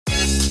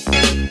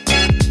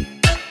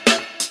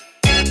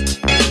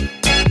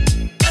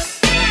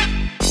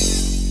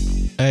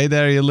Hey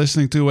there, you're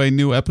listening to a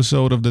new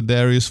episode of the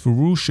Darius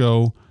Faru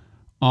Show.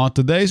 On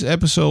today's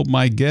episode,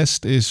 my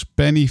guest is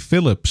Penny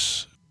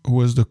Phillips, who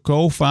is the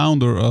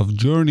co-founder of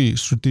Journey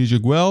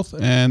Strategic Wealth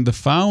and the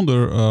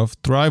founder of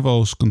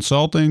Thrivos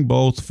Consulting,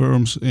 both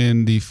firms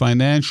in the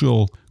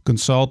financial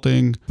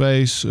consulting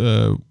space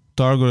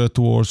targeted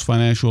towards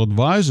financial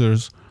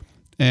advisors.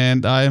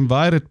 And I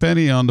invited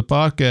Penny on the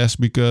podcast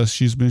because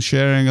she's been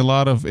sharing a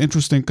lot of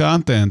interesting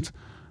content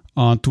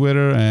on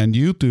Twitter and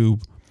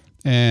YouTube.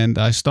 And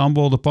I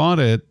stumbled upon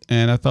it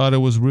and I thought it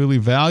was really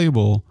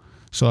valuable.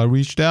 So I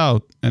reached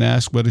out and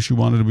asked whether she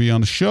wanted to be on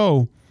the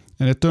show.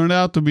 And it turned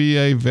out to be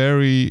a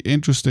very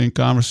interesting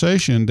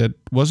conversation that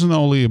wasn't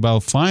only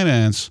about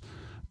finance,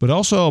 but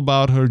also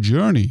about her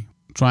journey,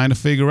 trying to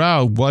figure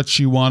out what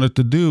she wanted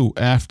to do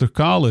after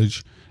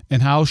college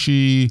and how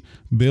she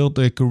built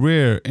a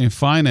career in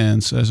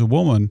finance as a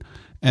woman.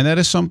 And that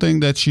is something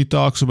that she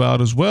talks about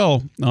as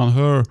well on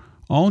her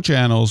own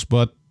channels,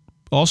 but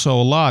also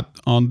a lot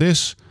on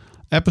this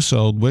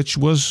episode, which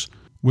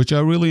I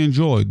really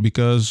enjoyed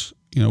because,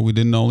 you know, we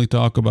didn't only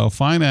talk about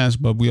finance,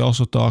 but we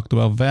also talked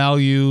about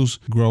values,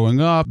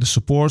 growing up, the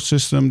support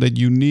system that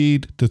you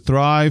need to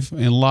thrive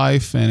in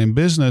life and in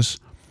business,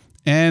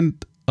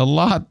 and a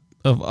lot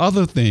of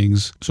other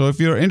things. So if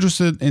you're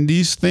interested in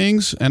these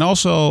things and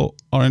also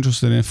are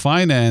interested in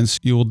finance,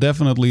 you will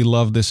definitely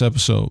love this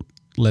episode.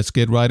 Let's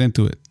get right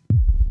into it.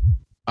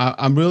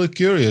 I'm really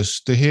curious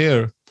to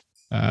hear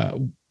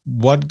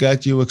what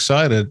got you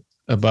excited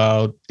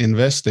about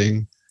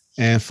investing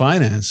and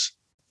finance.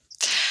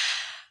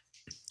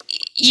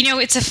 You know,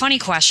 it's a funny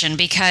question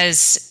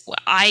because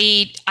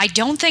I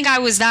don't think I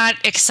was that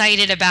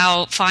excited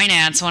about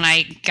finance when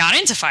I got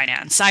into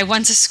finance. I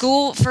went to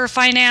school for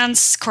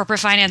finance, corporate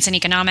finance and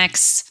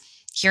economics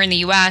here in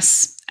the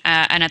US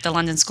and at the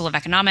London School of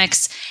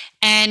Economics.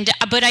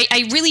 But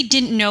I really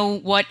didn't know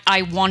what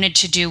I wanted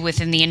to do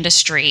within the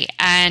industry.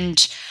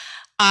 And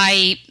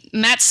I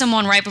met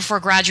someone right before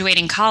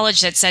graduating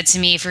college that said to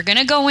me, if you're going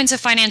to go into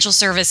financial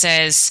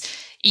services,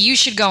 you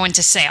should go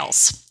into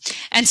sales.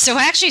 And so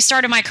I actually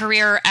started my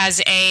career as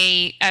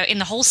in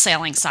the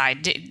wholesaling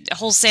side,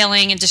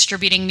 wholesaling and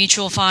distributing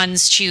mutual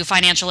funds to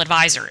financial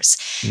advisors.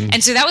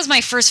 And so that was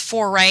my first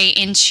foray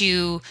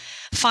into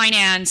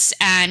finance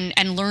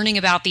and learning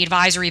about the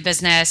advisory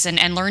business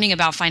and learning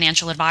about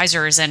financial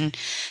advisors. And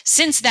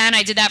since then,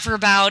 I did that for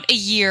about a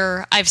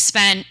year. I've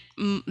spent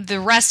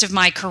the rest of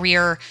my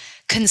career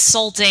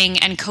consulting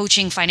and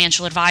coaching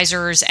financial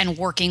advisors and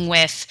working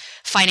with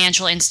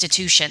financial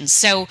institutions.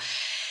 So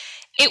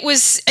it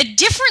was a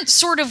different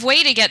sort of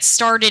way to get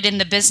started in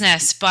the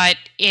business, but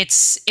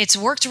it's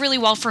worked really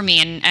well for me.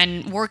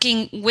 And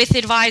working with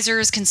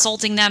advisors,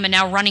 consulting them, and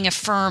now running a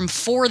firm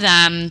for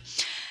them,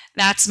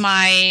 that's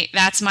my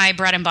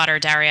bread and butter,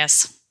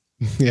 Darius.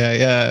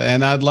 Yeah.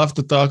 And I'd love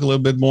to talk a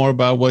little bit more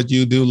about what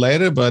you do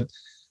later, but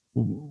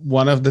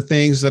one of the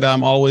things that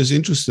I'm always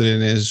interested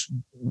in is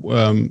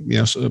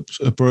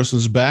a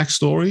person's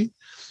backstory,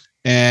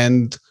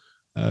 and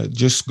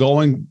just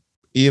going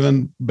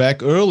even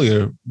back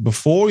earlier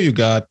before you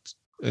got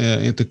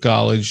into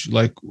college,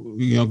 like,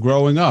 you know,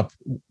 growing up,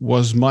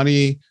 was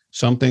money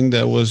something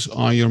that was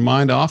on your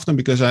mind often?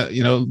 Because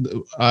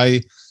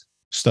I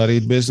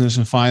studied business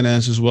and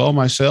finance as well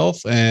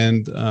myself,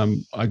 and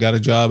I got a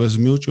job as a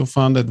mutual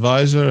fund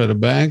advisor at a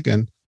bank,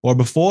 or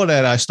before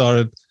that I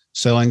started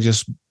selling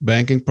just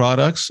banking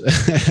products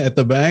at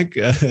the bank,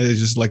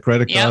 just like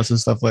credit cards and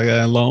stuff like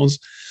that and loans.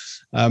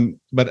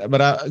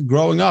 But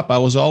growing up, I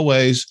was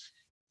always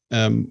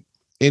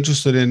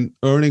interested in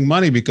earning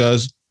money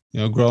because, you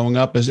know, growing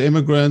up as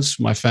immigrants,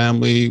 my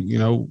family, you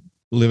know,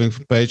 living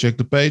from paycheck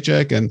to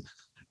paycheck, and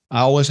I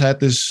always had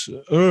this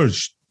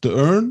urge to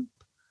earn.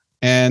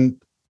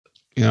 And,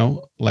 you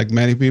know, like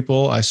many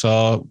people, I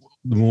saw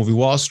the movie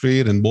Wall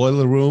Street and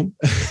Boiler Room,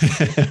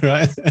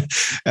 right?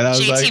 And I was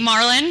JT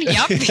Marlin,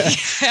 yep,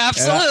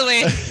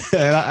 absolutely.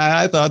 And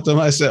I thought to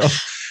myself,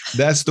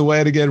 that's the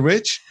way to get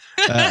rich.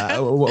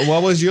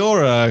 What was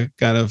your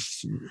kind of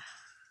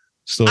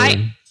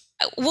story?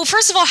 Well,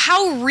 first of all,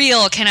 how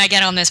real can I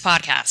get on this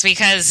podcast?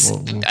 Because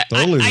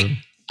totally.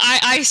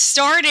 I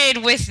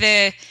started with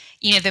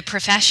the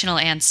professional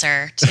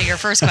answer to your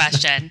first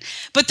question,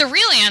 but the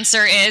real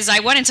answer is I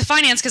went into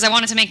finance because I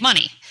wanted to make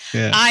money.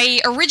 Yeah.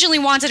 I originally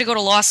wanted to go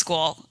to law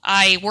school.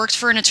 I worked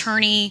for an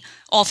attorney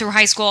all through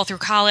high school, all through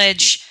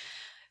college,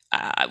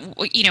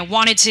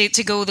 wanted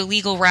to go the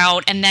legal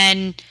route, and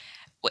then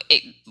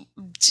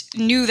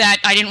knew that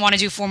I didn't want to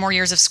do 4 more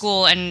years of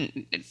school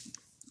and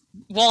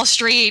Wall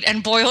Street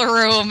and Boiler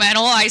Room and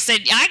all. I said,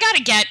 I got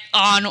to get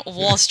on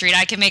Wall Street.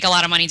 I can make a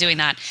lot of money doing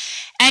that.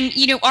 And,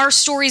 our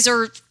stories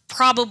are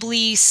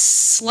probably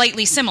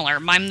slightly similar.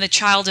 I'm the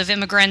child of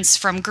immigrants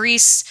from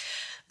Greece.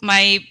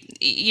 My,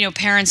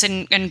 parents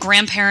and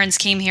grandparents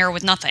came here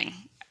with nothing,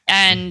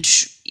 and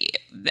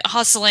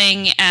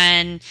hustling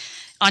and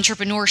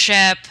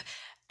entrepreneurship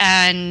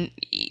and,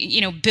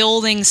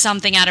 building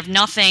something out of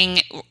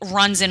nothing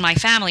runs in my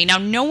family. Now,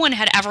 no one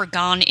had ever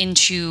gone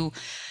into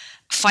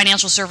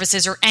financial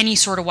services or any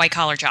sort of white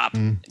collar job.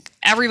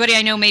 everybody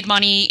I know made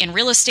money in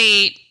real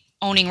estate,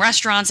 owning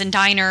restaurants and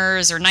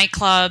diners or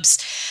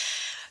nightclubs.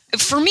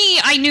 For me,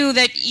 I knew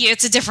that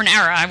it's a different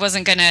era. I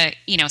wasn't going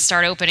to,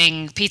 start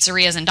opening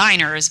pizzerias and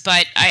diners,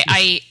 but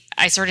I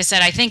sort of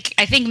said, I think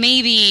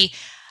maybe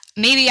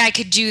I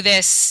could do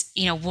this,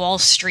 Wall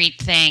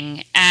Street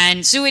thing.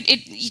 And so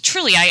it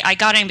truly, I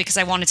got in because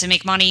I wanted to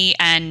make money,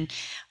 and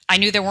I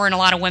knew there weren't a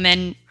lot of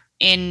women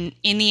in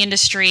the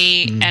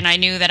industry, and I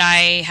knew that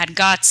I had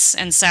guts.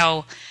 And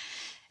so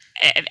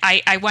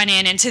I went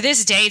in, and to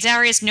this day,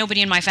 Darius,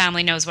 nobody in my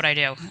family knows what I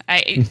do.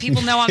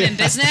 People know I'm in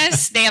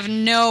business. They have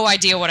no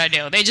idea what I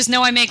do. They just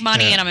know I make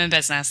money and I'm in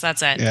business.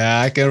 That's it.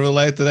 Yeah, I can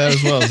relate to that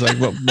as well. It's like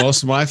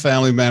most of my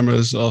family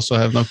members also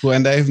have no clue,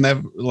 and they've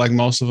never, like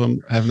most of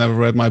them, have never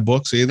read my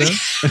books either.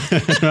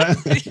 Right?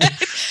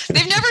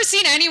 They've never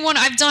seen anyone.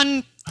 I've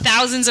done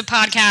thousands of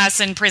podcasts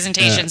and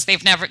presentations.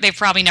 They've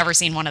probably never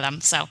seen one of them.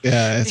 So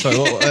yeah, so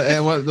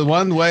the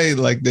one way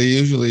like they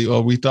usually,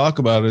 or we talk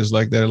about it, is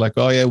like they're like,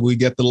 oh yeah, we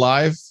get the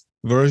live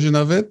version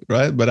of it,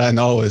 right? But I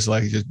know it's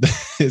like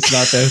it's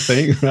not their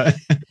thing, right?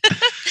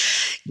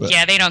 But,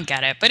 yeah, they don't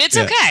get it, but it's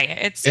okay.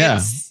 It's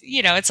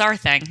it's our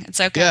thing. It's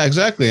okay. Yeah,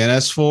 exactly. And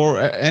as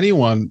for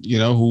anyone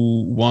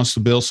who wants to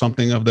build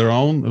something of their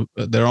own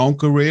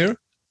career,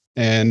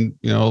 and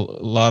a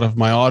lot of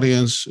my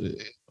audience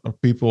are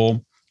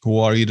people who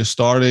are either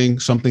starting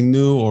something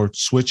new or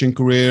switching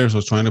careers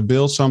or trying to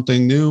build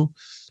something new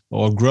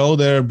or grow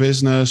their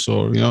business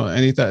or,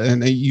 anything.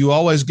 And you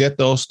always get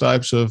those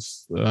types of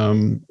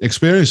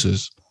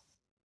experiences,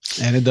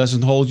 and it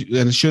doesn't hold you,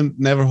 and it shouldn't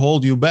never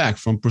hold you back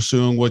from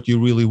pursuing what you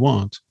really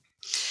want.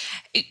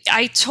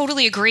 I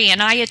totally agree.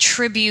 And I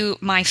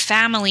attribute my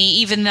family,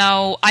 even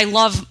though I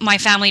love my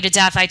family to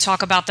death. I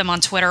talk about them on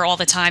Twitter all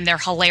the time. They're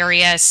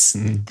hilarious.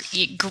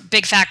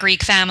 Big fat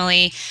Greek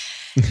family.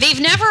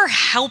 They've never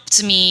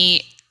helped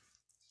me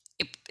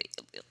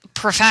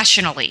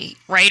professionally,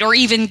 right? Or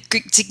even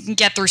to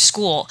get through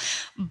school.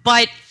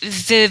 But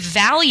the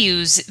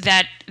values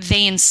that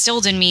they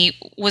instilled in me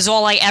was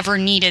all I ever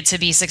needed to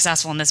be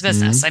successful in this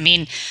business. I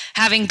mean,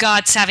 having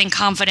guts, having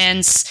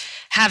confidence,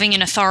 having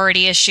an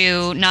authority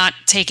issue, not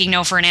taking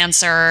no for an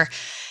answer.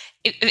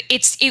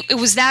 It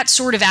was that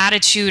sort of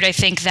attitude, I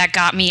think, that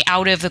got me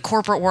out of the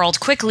corporate world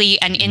quickly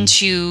and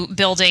into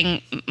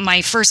building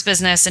my first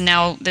business, and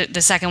now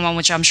the second one,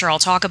 which I'm sure I'll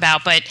talk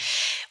about. But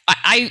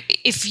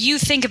if you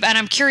think about, and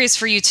I'm curious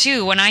for you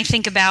too, when I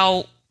think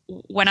about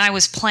when I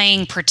was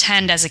playing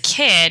pretend as a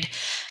kid,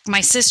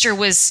 my sister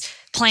was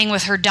playing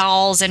with her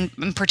dolls and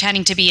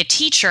pretending to be a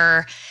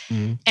teacher.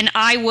 And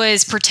I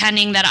was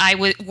pretending that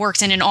I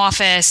worked in an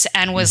office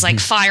and was like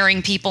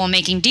firing people and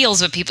making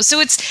deals with people. So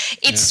it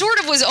sort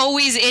of was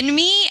always in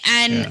me.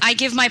 And I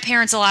give my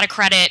parents a lot of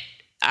credit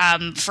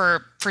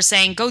for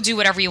saying, go do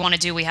whatever you want to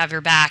do. We have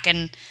your back.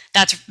 And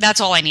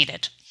that's all I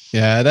needed.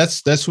 Yeah,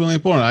 that's really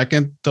important. I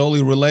can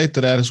totally relate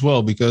to that as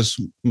well, because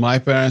my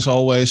parents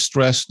always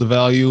stressed the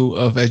value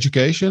of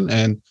education.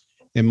 And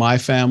in my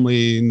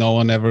family, no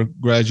one ever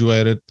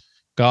graduated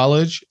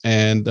college.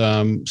 And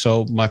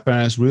so my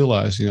parents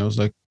realized, it's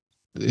like,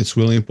 it's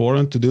really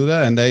important to do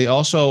that. And they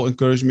also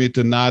encouraged me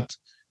to not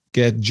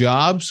get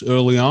jobs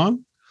early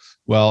on.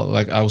 Well,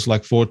 like I was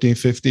like 14,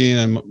 15,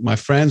 and my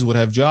friends would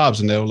have jobs,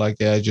 and they were like,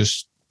 yeah,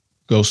 just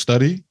go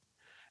study.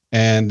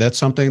 And that's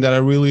something that I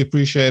really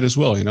appreciate as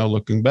well.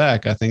 Looking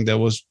back, I think that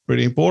was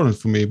pretty important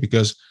for me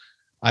because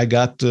I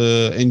got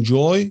to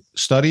enjoy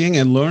studying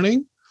and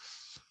learning.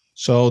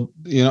 So,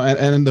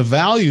 and the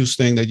values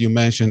thing that you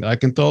mentioned, I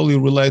can totally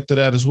relate to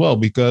that as well,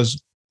 because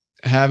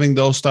having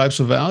those types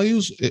of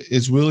values,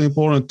 it's really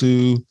important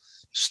to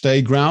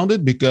stay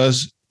grounded,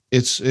 because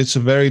it's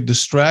a very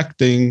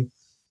distracting,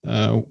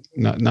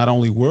 not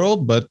only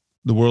world, but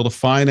the world of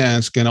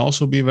finance can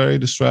also be very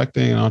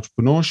distracting, and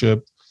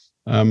entrepreneurship.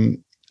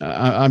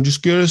 I'm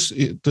just curious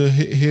to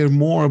hear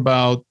more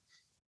about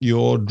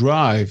your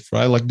drive,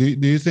 right? Like, do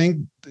you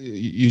think,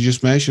 you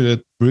just mentioned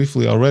it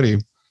briefly already,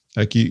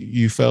 like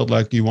you felt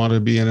like you wanted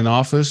to be in an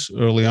office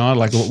early on?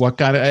 Like, what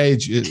kind of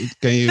age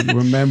can you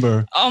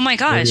remember? Oh my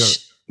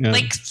gosh.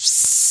 Like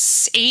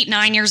 8,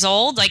 9 years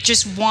old, like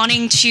just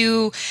wanting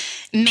to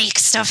make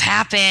stuff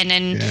happen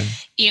and,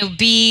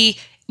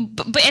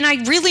 but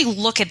I really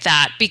look at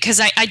that because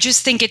I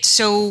just think it's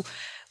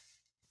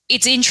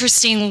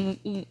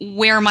interesting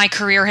where my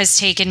career has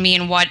taken me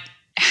and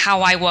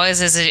how I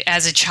was as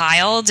a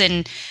child.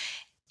 And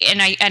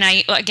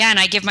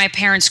I give my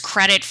parents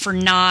credit for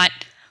not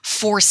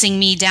forcing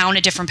me down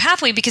a different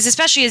pathway, because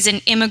especially as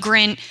an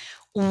immigrant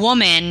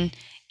woman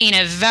in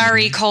a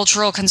very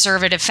cultural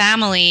conservative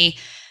family,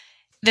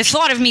 the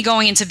thought of me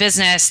going into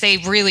business, they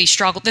really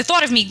struggled. The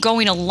thought of me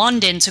going to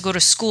London to go to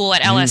school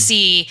at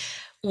LSE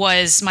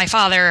was, my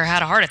father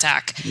had a heart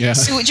attack. Yeah.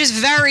 So just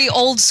very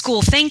old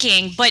school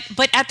thinking. But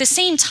at the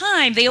same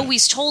time, they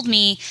always told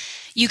me,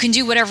 you can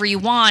do whatever you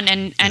want.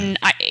 And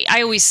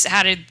I always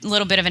had a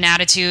little bit of an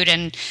attitude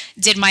and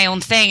did my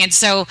own thing. And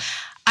so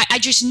I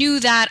just knew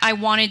that I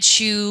wanted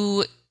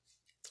to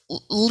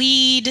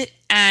lead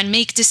and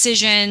make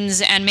decisions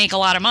and make a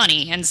lot of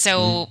money. And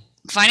so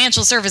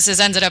financial services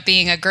ended up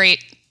being a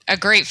great a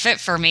great fit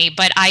for me.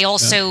 But I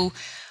also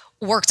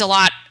worked a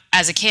lot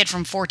as a kid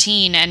from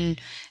 14, and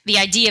the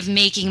idea of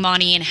making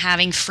money and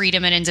having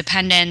freedom and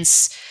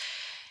independence,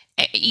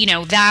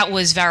 that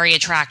was very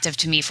attractive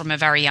to me from a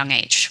very young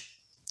age.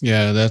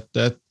 Yeah,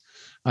 that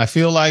I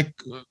feel like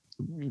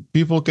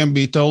people can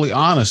be totally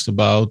honest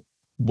about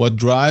what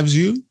drives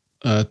you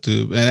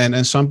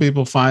and some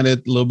people find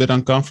it a little bit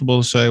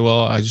uncomfortable to say,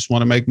 well, I just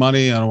want to make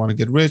money, I don't want to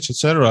get rich,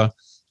 etc.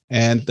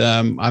 And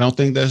I don't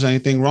think there's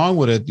anything wrong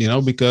with it,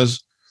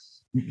 because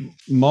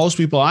most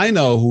people I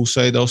know who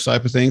say those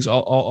type of things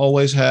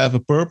always have a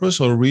purpose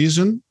or a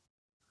reason.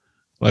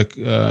 Like,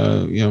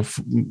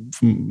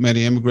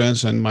 many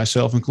immigrants and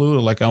myself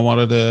included, like I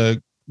wanted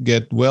to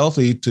get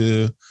wealthy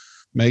to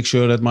make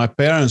sure that my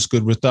parents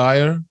could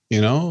retire,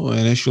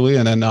 initially,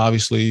 and then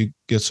obviously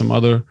get some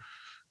other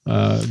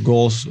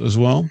goals as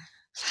well.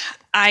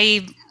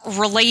 I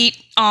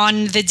relate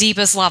on the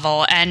deepest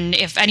level. And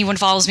if anyone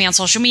follows me on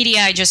social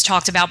media, I just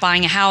talked about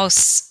buying a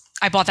house.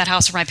 I bought that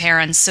house for my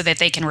parents so that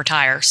they can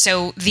retire.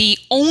 So the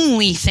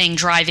only thing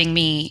driving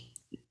me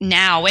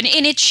now, and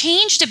it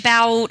changed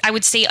about, I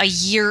would say, a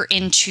year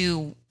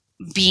into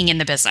being in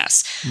the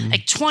business.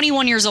 Like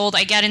 21 years old,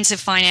 I get into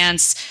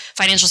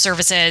financial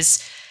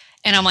services,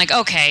 and I'm like,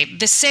 okay,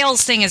 the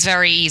sales thing is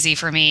very easy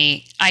for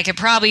me. I could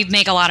probably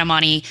make a lot of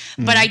money,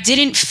 but I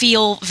didn't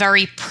feel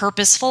very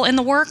purposeful in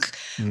the work,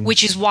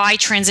 which is why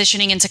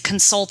transitioning into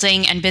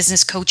consulting and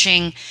business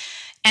coaching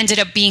ended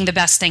up being the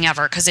best thing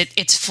ever, because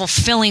it's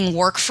fulfilling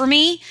work for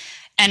me,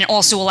 and it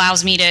also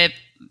allows me to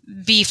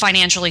be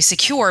financially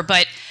secure.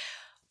 But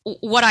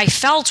what I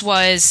felt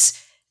was,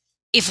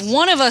 if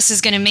one of us is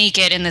going to make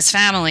it in this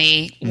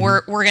family,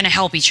 we're going to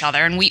help each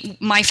other. And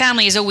my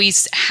family has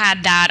always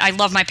had that. I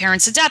love my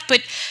parents to death,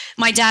 but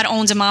my dad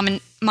owns a mom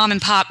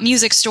and pop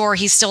music store.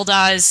 He still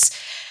does.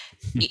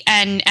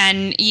 And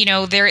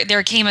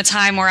there came a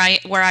time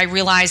where I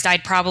realized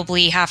I'd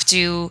probably have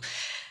to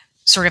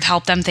sort of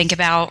help them think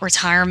about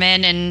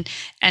retirement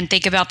and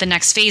think about the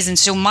next phase. And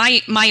so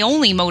my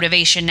only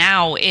motivation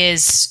now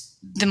is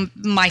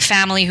my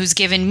family, who's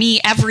given me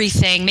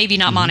everything, maybe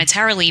not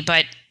monetarily,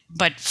 but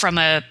from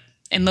a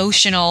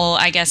emotional,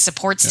 I guess,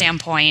 support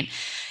standpoint.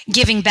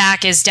 Giving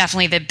back is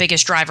definitely the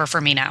biggest driver for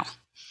me now.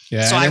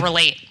 Yeah, so I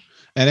relate.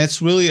 And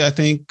it's really, I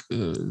think,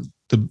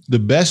 the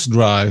best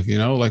drive,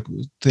 like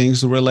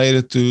things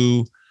related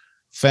to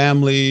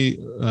family,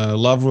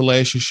 love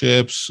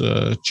relationships,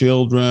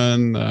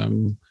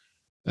 children,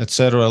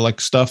 etc. Like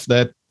stuff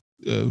that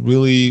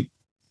really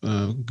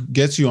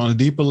gets you on a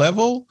deeper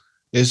level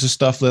is the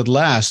stuff that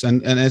lasts.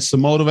 And it's the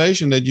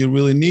motivation that you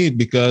really need,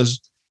 because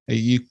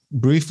you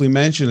briefly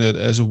mentioned it,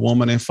 as a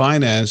woman in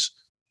finance,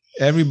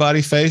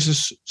 everybody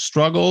faces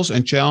struggles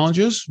and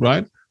challenges,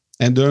 right?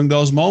 And during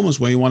those moments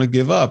when you want to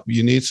give up,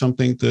 you need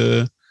something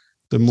to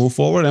move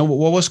forward. And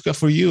what was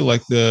for you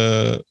like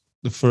the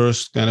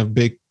first kind of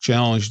big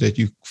challenge that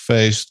you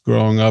faced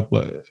growing up,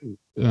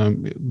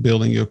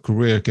 building your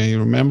career? Can you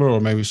remember, or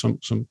maybe some?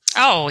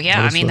 Oh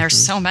yeah, I mean, there's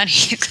so many.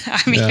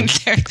 I mean,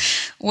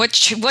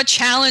 what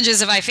challenges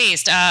have I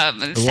faced?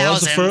 Thousands.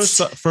 What was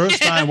the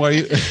first time where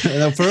you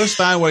the first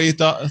time where you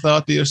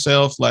thought to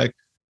yourself, like,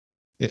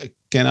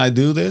 can I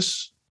do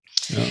this?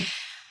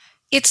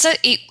 It's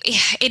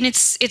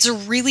a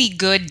really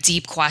good,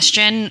 deep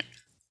question.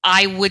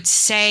 I would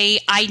say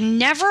I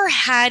never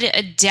had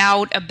a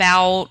doubt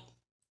about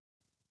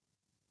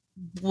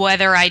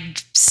whether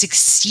I'd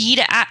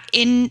succeed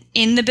in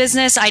the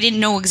business. I didn't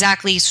know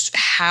exactly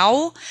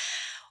how,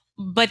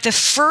 but the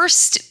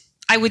first,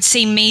 I would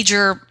say,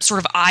 major sort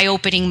of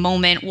eye-opening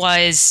moment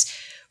was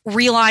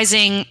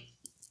realizing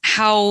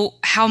how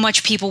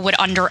much people would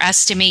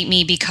underestimate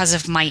me because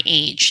of my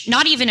age.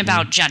 Not even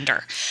about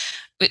gender.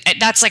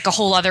 That's like a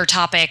whole other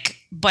topic.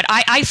 But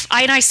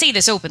I say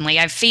this openly.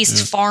 I've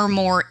faced far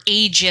more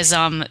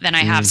ageism than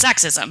I have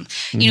sexism.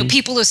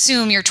 People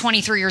assume you're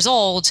 23 years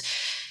old.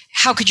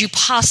 How could you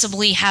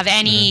possibly have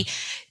any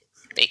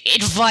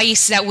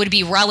advice that would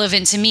be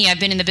relevant to me?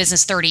 I've been in the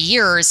business 30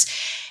 years.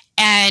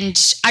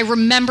 And I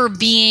remember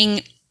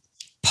being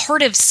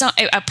part of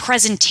a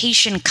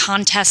presentation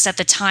contest at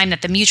the time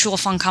that the mutual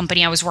fund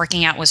company I was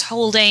working at was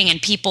holding,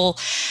 and people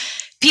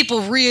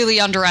really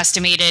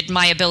underestimated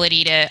my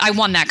ability to. I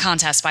won that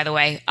contest, by the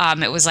way.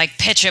 It was like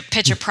pitch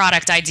a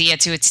product idea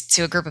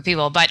to a group of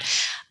people. But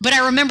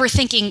I remember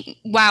thinking,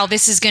 wow,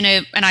 this is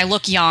gonna. And I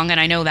look young, and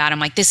I know that. I'm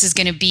like, this is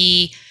gonna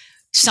be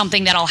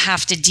something that I'll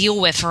have to deal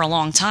with for a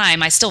long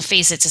time. I still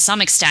face it to some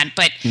extent,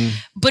 but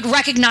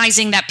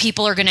recognizing that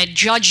people are gonna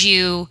judge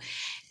you,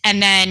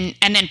 and then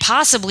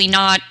possibly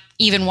not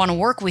even want to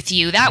work with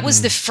you. That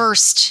was the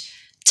first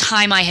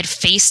time I had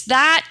faced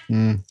that.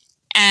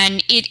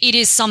 And it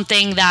is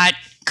something that,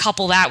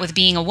 couple that with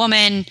being a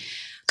woman,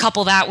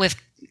 couple that with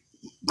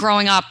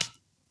growing up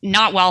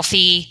not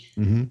wealthy,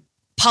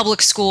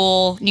 public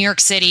school, New York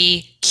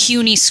City,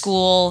 CUNY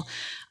school.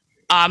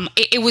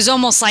 It was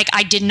almost like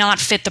I did not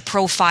fit the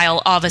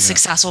profile of a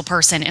successful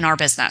person in our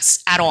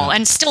business at all,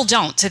 and still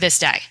don't to this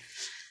day.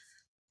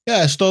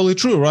 Yeah, it's totally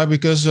true, right?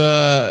 Because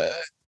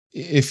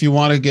if you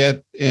want to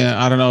get,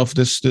 I don't know if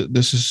this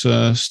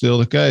is still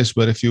the case,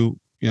 but if you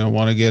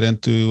want to get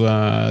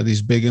into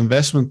these big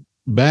investment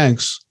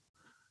banks,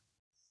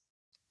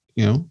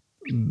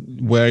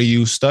 where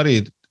you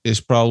studied is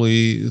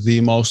probably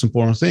the most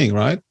important thing,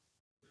 right?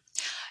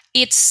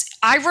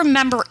 I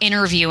remember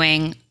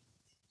interviewing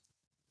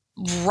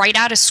right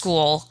out of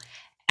school,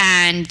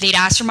 and they'd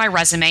asked for my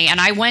resume,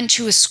 and I went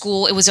to a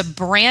school. It was a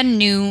brand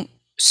new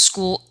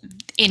school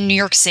in New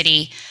York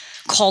City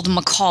called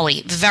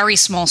Macaulay, very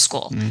small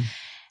school.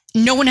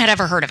 No one had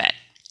ever heard of it.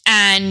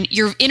 And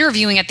you're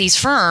interviewing at these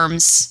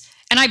firms,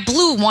 and I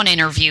blew one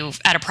interview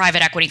at a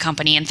private equity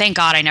company, and thank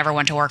God I never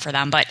went to work for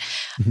them. But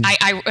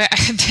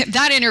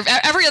that interview,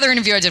 every other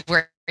interview I did,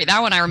 that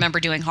one I remember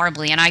doing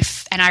horribly, and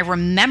I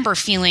remember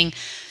feeling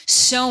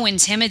so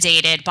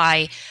intimidated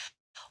by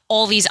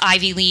all these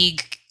Ivy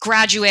League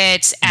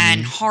graduates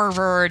and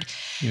Harvard.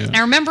 Yeah. And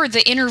I remember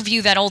the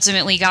interview that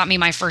ultimately got me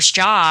my first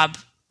job.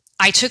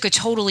 I took a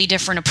totally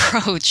different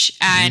approach,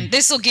 and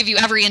this will give you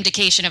every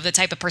indication of the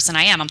type of person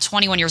I am. I'm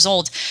 21 years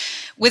old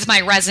with my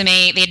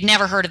resume. They had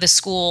never heard of the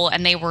school,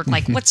 and they were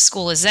like, what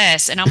school is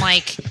this? And I'm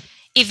like,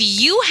 if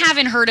you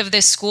haven't heard of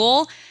this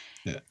school,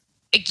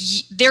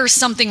 there's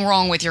something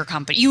wrong with your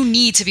company. You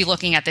need to be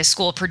looking at this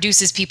school. It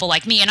produces people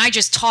like me. And I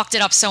just talked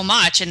it up so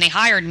much, and they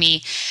hired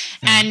me.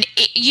 And,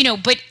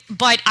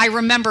 but I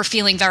remember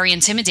feeling very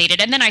intimidated.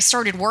 And then I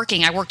started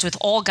working. I worked with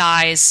all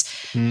guys.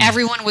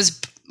 Everyone was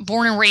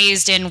born and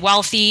raised in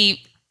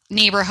wealthy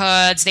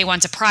neighborhoods. They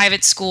went to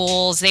private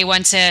schools. They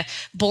went to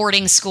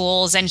boarding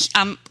schools. And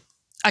I'm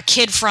a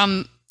kid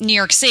from New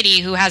York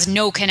City who has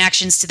no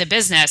connections to the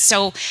business.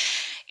 So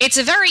it's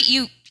a very,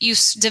 you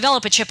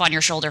develop a chip on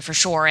your shoulder for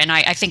sure. And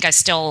I think I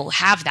still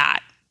have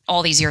that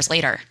all these years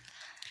later.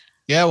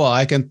 Yeah, well,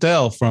 I can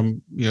tell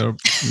from your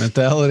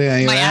mentality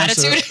and your my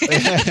answer.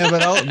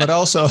 attitude. but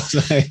also,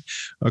 like,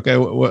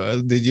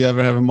 okay, did you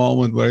ever have a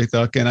moment where you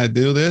thought, "Can I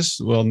do this?"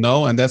 Well,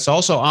 no, and that's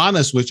also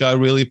honest, which I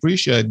really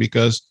appreciate,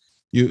 because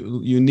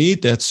you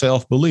need that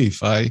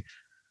self-belief. A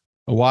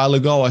while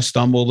ago, I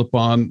stumbled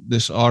upon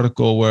this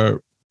article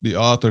where the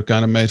author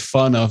kind of made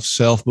fun of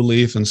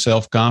self-belief and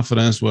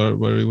self-confidence,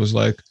 where he was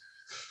like,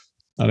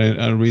 I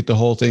didn't read the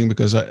whole thing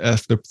because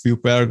after a few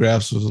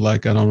paragraphs was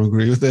like, I don't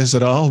agree with this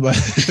at all. But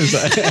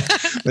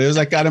it was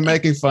like kind of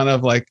making fun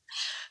of like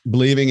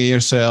believing in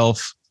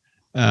yourself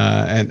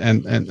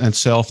and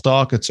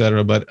self-talk,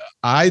 etc. But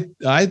I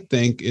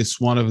think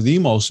it's one of the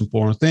most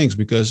important things,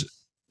 because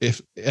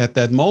if at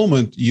that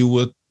moment you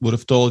would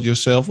have told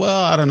yourself,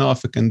 well, I don't know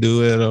if I can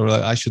do it, or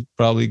I should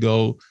probably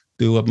go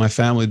do what my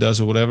family does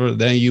or whatever,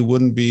 then you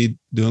wouldn't be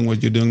doing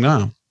what you're doing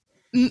now.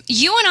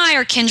 You and I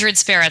are kindred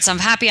spirits. I'm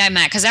happy I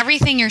met, because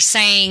everything you're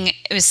saying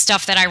is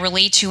stuff that I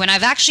relate to. And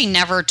I've actually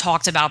never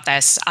talked about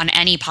this on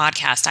any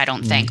podcast, I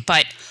don't think.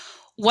 But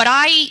what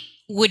I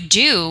would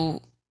do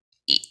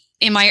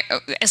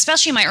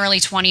especially in my early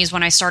 20s,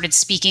 when I started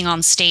speaking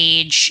on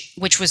stage,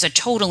 which was a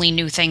totally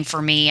new thing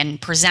for me,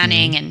 and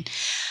presenting, and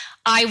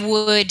I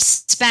would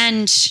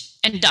spend,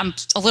 and I'm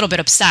a little bit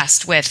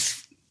obsessed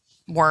with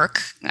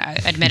work,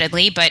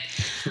 admittedly, but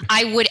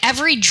I would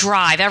every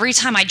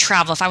time I'd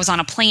travel, if I was on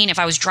a plane, if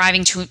I was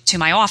driving to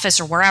my office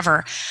or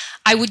wherever,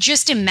 I would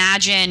just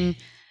imagine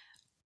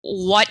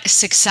what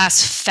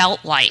success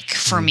felt like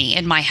for me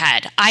in my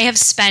head. I have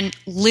spent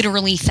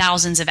literally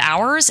thousands of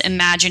hours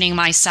imagining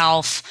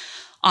myself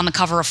on the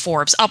cover of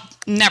Forbes. I'll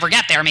never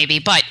get there maybe,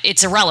 but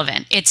it's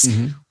irrelevant. It's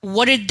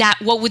what would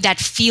that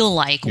feel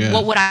like? Yeah.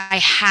 What would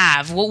I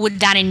have? What would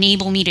that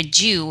enable me to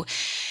do?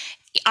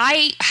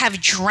 I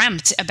have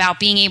dreamt about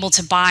being able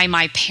to buy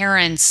my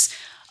parents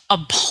a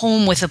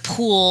home with a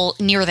pool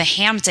near the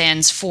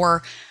Hamptons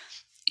for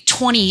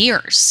 20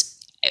 years.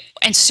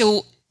 And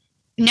so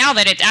now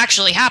that it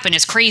actually happened,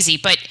 it's crazy,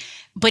 but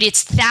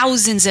it's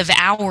thousands of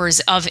hours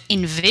of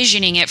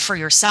envisioning it for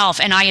yourself.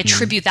 And I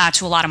attribute that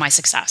to a lot of my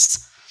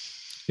success.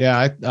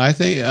 Yeah, I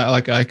think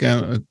I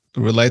can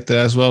relate to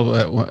that as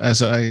well,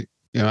 as and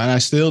I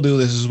still do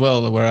this as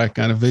well, where I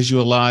kind of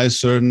visualize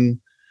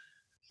certain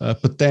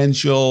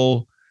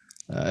potential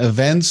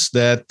events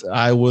that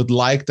I would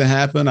like to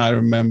happen. I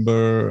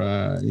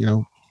remember,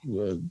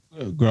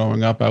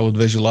 growing up, I would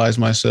visualize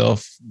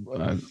myself,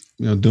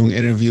 doing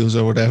interviews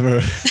or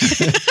whatever,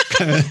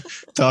 kind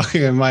of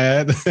talking in my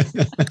head,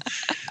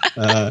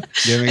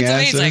 giving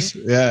answers.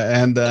 Amazing.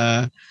 Yeah,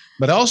 and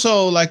but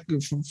also like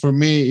for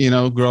me,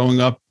 growing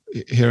up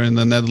here in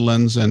the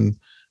Netherlands and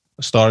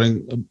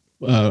starting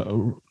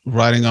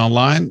writing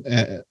online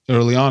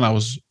early on, I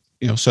was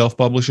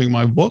self-publishing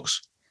my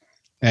books.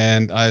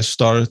 And I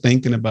started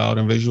thinking about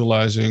and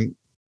visualizing,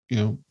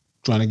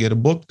 trying to get a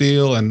book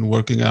deal and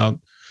working out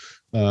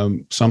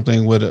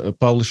something with a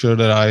publisher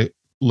that I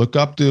look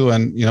up to.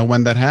 And,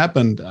 when that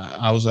happened,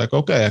 I was like,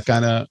 okay, I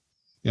kind of,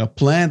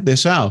 planned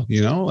this out,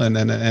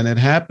 and it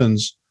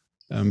happens.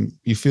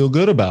 You feel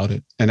good about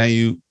it. And then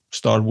you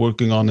start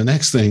working on the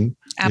next thing.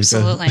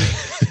 Absolutely.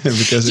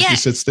 Because if you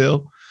sit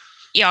still.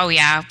 Oh,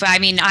 yeah. But I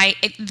mean,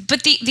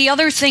 but the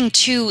other thing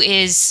too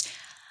is,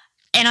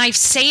 and I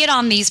say it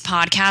on these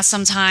podcasts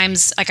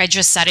sometimes, like I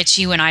just said it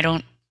to you, and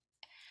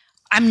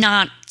I'm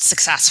not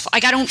successful.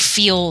 Like, I don't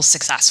feel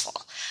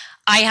successful.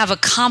 I have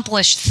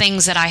accomplished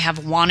things that I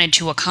have wanted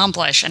to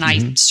accomplish, and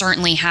I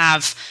certainly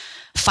have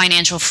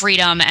financial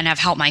freedom and have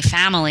helped my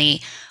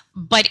family.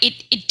 But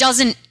it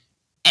doesn't,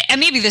 and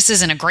maybe this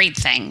isn't a great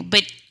thing,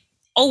 but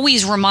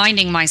always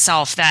reminding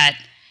myself that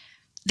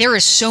there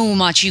is so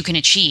much you can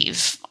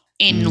achieve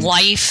in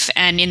life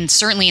and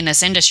certainly in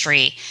this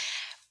industry.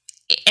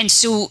 And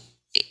so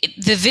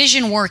the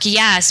vision work,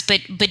 yes,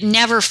 but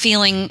never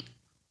feeling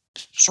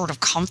sort of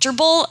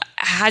comfortable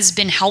has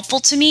been helpful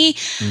to me.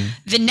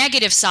 The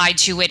negative side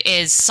to it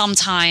is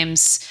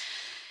sometimes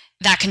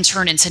that can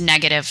turn into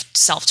negative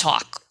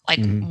self-talk. Like,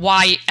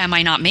 why am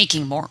I not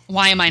making more?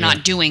 Why am I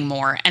not doing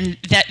more? And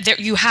that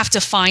you have to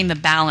find the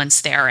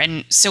balance there.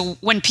 And so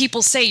when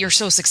people say you're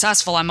so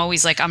successful, I'm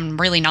always like, I'm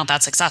really not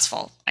that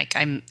successful. Like,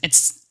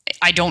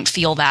 I don't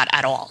feel that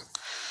at all.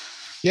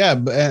 Yeah,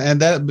 and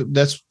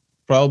that's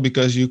probably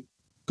because you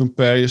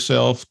compare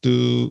yourself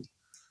to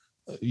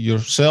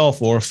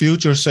yourself or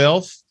future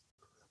self.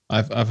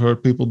 I've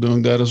heard people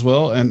doing that as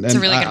well, and it's a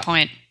really good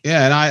point.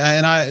 Yeah,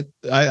 and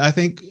I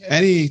think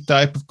any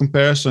type of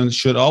comparison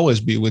should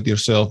always be with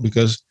yourself,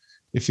 because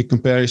if you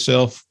compare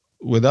yourself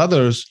with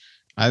others,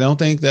 I don't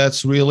think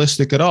that's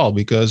realistic at all,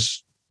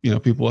 because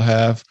people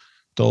have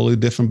totally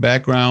different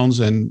backgrounds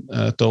and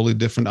totally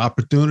different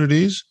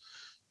opportunities.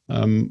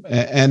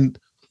 And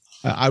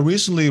I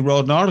recently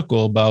wrote an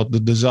article about the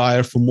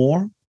desire for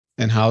more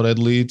and how that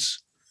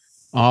leads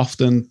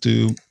often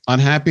to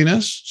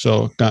unhappiness.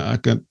 So I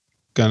can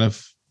kind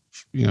of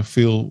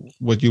feel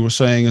what you were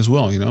saying as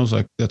well. It's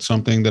like that's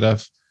something that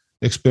I've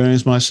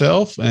experienced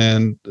myself,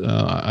 and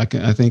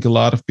I think a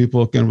lot of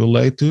people can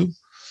relate to.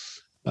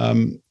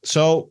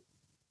 So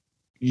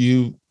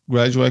you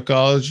graduate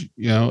college,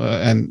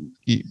 and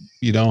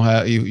you don't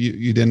have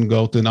you didn't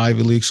go to an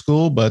Ivy League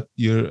school, but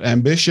you're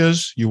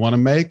ambitious. You want to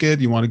make it.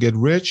 You want to get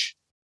rich.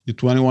 You're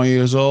 21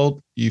 years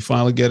old. You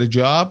finally get a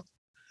job,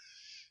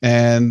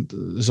 and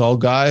there's all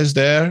guys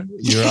there.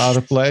 You're out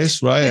of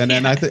place, right?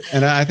 And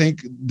I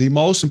think the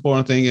most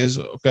important thing is,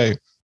 okay,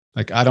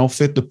 like I don't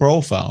fit the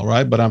profile,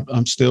 right? But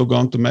I'm still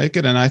going to make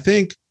it. And I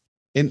think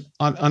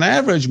on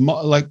average,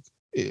 like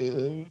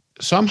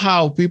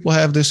somehow people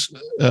have this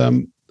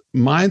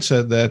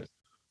mindset that,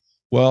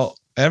 well,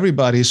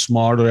 everybody's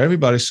smart or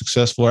everybody's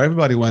successful or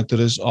everybody went to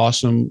this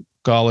awesome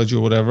college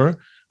or whatever.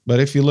 But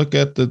if you look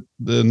at the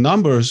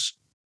numbers,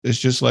 it's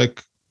just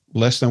like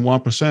less than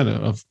 1%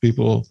 of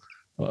people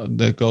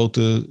that go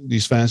to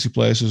these fancy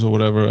places or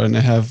whatever, and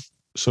they have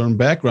certain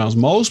backgrounds.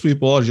 Most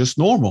people are just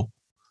normal,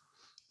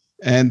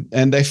 and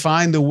they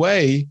find a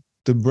way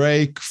to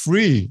break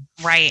free.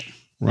 Right.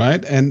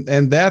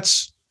 And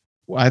that's,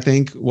 I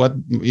think, what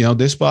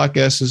this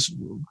podcast is,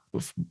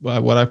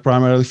 what I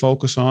primarily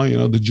focus on.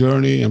 The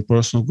journey and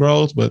personal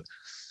growth, but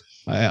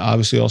I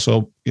obviously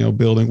also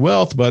building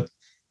wealth. But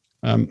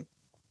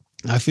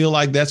I feel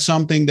like that's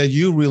something that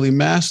you really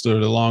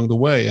mastered along the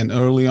way and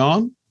early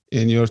on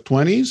in your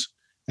 20s.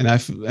 And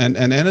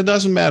it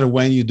doesn't matter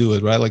when you do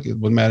it, right? Like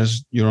what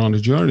matters, you're on the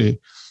journey.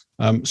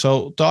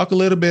 So talk a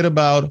little bit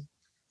about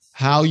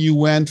how you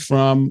went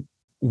from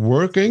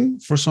working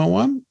for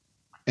someone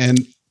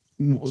and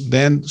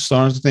then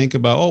started to think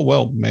about, oh,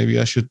 well, maybe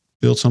I should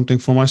build something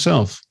for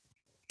myself.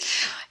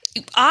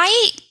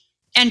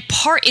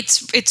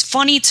 It's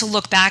funny to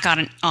look back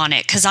on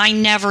it because I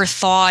never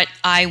thought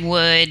I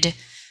would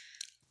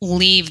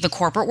leave the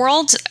corporate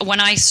world when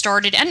I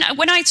started. And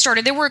when I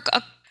started, there were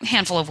a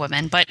handful of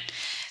women, but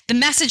the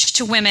message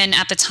to women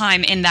at the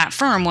time in that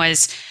firm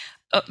was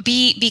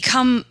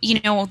become,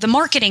 the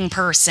marketing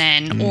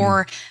person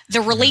or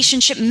the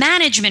relationship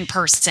management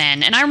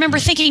person. And I remember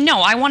thinking, no,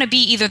 I want to be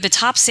either the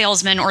top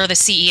salesman or the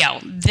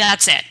CEO.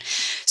 That's it.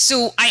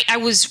 So I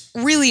was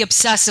really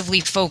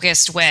obsessively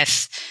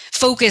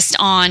focused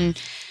on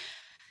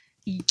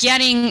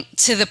getting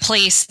to the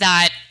place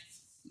that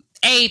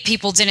A,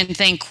 people didn't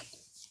think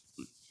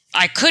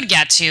I could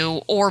get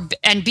to,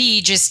 and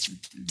B, just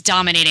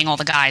dominating all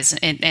the guys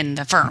in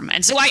the firm.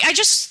 And so I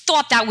just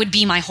thought that would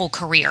be my whole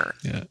career.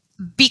 Yeah.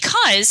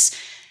 Because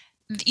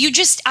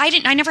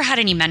I never had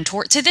any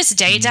mentor. To this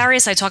day,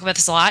 Darius, I talk about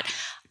this a lot.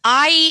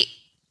 I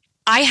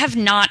have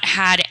not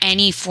had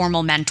any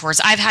formal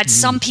mentors. I've had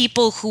some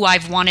people who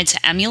I've wanted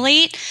to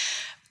emulate.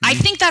 I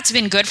think that's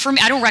been good for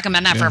me. I don't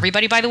recommend that for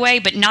everybody, by the way,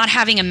 but not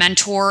having a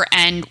mentor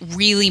and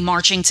really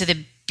marching to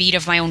the beat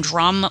of my own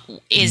drum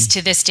is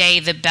to this day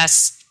the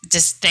best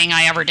thing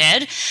I ever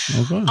did.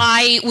 Okay.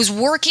 I was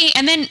working,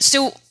 and then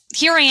so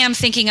here I am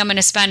thinking I'm going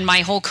to spend my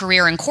whole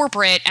career in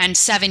corporate, and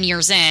 7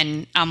 years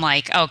in, I'm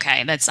like,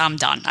 okay, I'm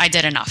done. I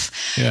did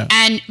enough. Yeah.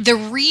 And the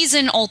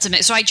reason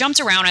so I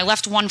jumped around. I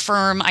left one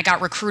firm. I got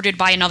recruited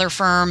by another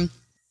firm,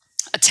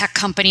 a tech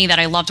company that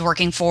I loved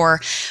working for,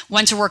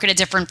 went to work at a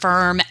different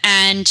firm.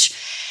 And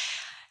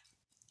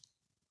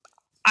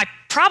I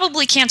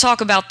probably can't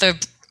talk about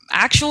the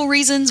actual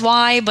reasons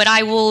why, but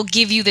I will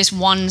give you this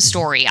one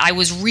story. I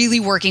was really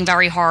working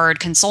very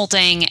hard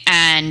consulting,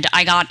 and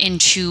I got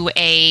into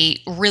a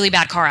really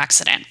bad car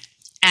accident.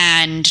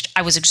 And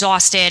I was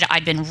exhausted.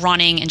 I'd been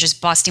running and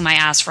just busting my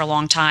ass for a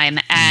long time,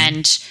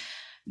 and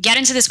get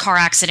into this car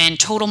accident,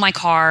 total my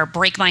car,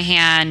 break my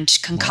hand,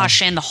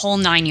 concussion, the whole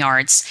 9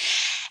 yards.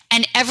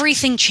 And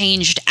everything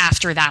changed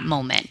after that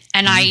moment.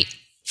 And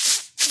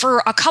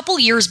for a couple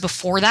years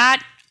before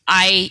that,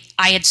 I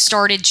had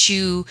started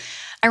to,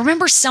 I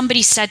remember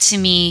somebody said to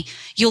me,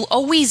 "You'll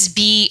always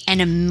be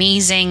an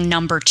amazing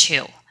number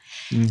two."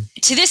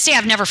 To this day,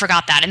 I've never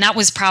forgot that. And that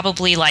was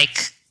probably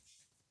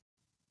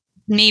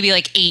maybe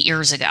 8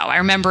 years ago. I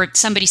remember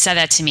somebody said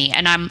that to me,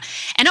 and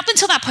up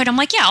until that point, I'm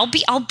like, yeah,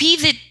 I'll be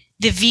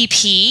the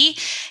VP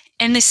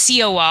and the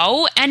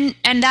COO, and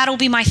that'll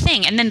be my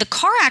thing. And then the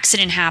car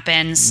accident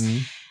happens.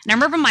 And I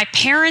remember my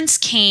parents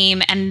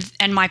came, and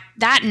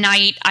that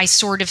night I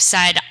sort of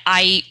said,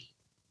 I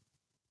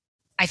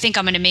think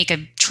I'm going to make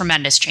a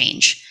tremendous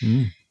change.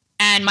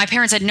 And my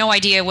parents had no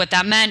idea what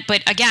that meant.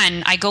 But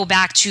again, I go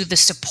back to the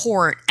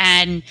support,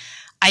 and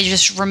I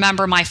just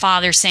remember my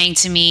father saying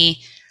to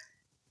me,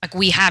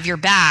 "We have your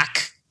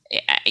back,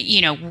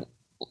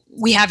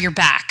 we have your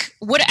back."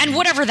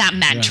 Whatever that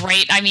meant,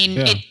 right? I mean,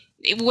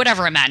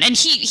 whatever it meant. And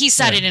he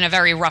said it in a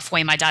very rough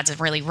way. My dad's a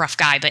really rough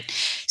guy, but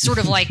sort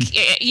of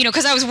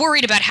because I was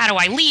worried about how do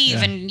I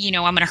leave, and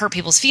I'm going to hurt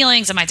people's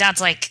feelings. And my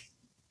dad's like,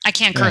 I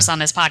can't curse on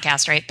this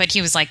podcast, right? But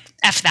he was like,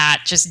 F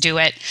that, just do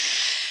it.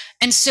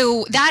 And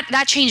so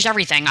that changed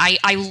everything.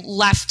 I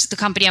left the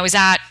company I was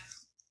at.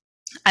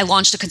 I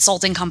launched a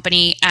consulting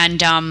company,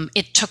 and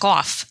it took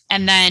off.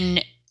 And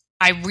then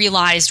I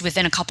realized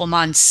within a couple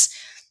months,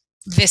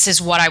 this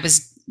is what I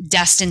was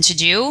destined to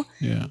do.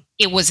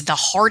 It was the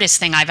hardest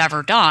thing I've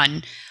ever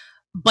done,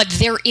 but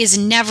there is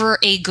never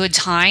a good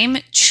time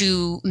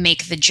to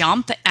make the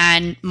jump.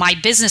 And my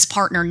business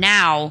partner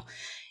now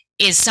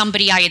is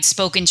somebody I had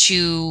spoken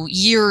to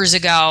years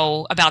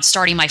ago about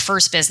starting my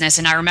first business.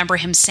 And I remember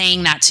him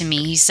saying that to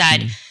me. He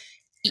said,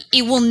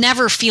 it will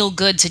never feel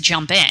good to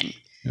jump in.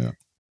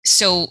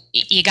 So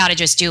you got to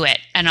just do it.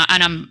 And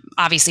I'm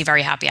obviously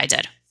very happy I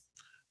did.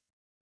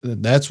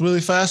 That's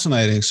really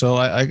fascinating. So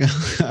I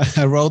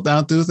I wrote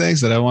down two things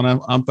that I want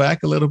to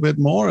unpack a little bit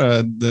more.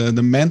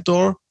 The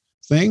mentor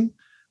thing.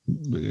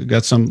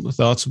 Got some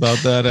thoughts about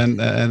that,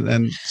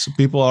 and so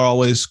people are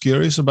always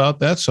curious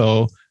about that.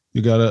 So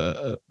you got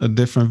a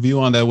different view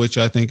on that, which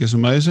I think is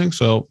amazing.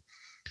 So,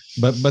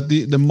 but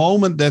the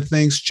moment that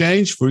things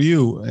change for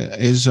you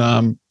is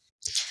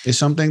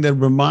something that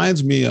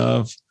reminds me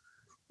of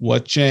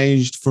what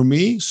changed for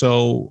me.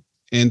 So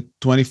in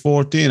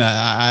 2014,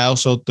 I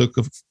also took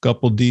a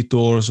couple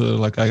detours.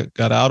 I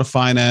got out of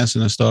finance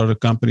and I started a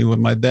company with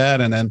my dad.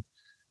 And then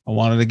I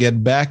wanted to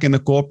get back in the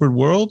corporate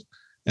world.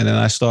 And then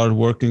I started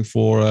working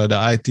for the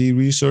IT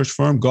research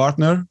firm,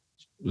 Gartner,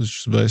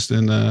 which is based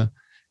in the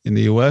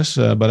US,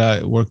 but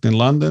I worked in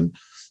London.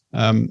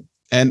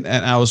 And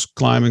I was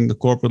climbing the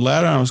corporate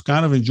ladder. I was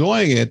kind of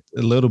enjoying it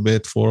a little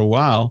bit for a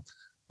while.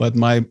 But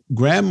my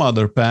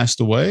grandmother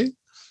passed away.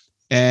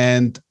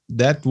 And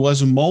that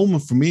was a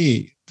moment for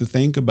me to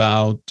think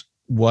about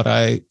what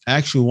I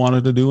actually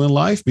wanted to do in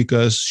life,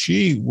 because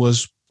she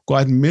was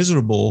quite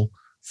miserable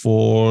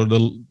for the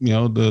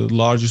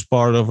largest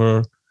part of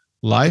her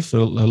life,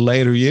 her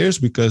later years,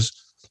 because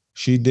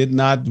she did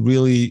not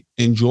really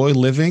enjoy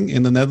living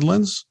in the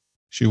Netherlands.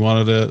 She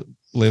wanted to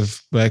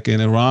live back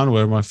in Iran,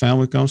 where my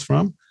family comes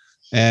from,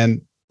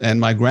 and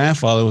my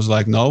grandfather was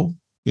like, no,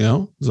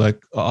 it's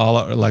like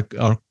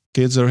our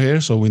kids are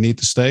here, so we need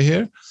to stay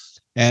here.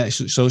 And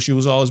so she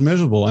was always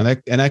miserable. And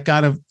that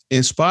kind of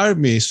inspired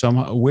me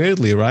somehow,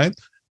 weirdly, right?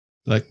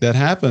 Like that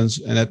happens.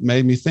 And that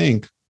made me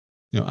think,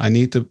 I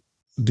need to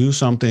do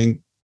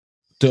something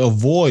to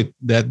avoid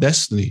that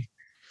destiny,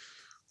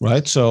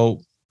 right?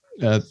 So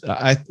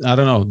I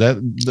don't know,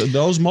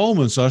 those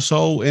moments are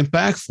so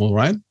impactful,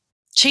 right?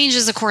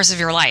 Changes the course of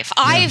your life.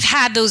 Yeah. I've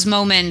had those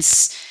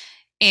moments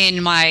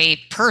in my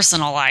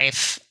personal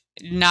life,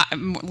 not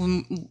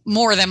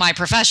more than my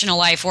professional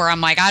life, where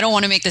I'm like, I don't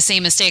want to make the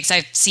same mistakes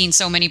I've seen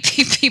so many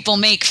people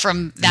make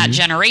from that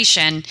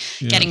generation,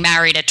 getting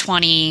married at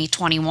 20,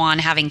 21,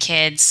 having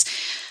kids.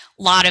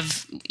 A lot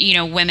of,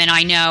 women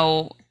I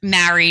know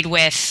married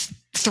with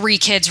 3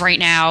 kids right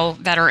now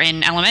that are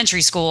in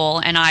elementary school.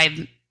 And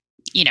I,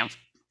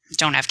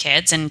 don't have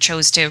kids and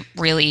chose to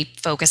really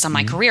focus on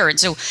my career. And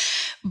so,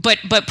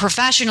 but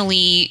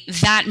professionally,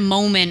 that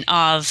moment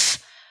of,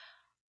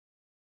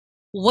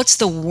 what's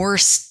the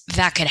worst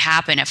that could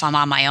happen if I'm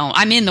on my own?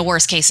 I'm in the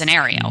worst case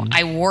scenario.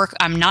 I work,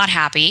 I'm not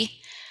happy.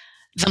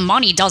 The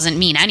money doesn't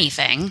mean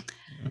anything.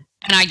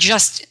 And I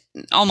just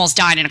almost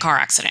died in a car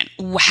accident.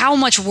 How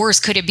much worse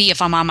could it be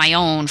if I'm on my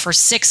own for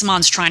 6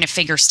 months trying to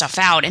figure stuff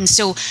out? And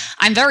so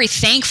I'm very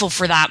thankful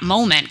for that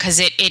moment, because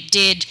it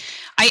did,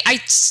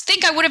 I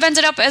think I would have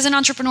ended up as an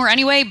entrepreneur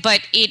anyway,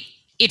 but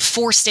it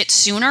forced it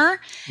sooner,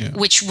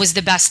 which was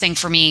the best thing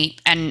for me.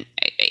 And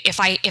if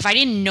I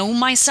didn't know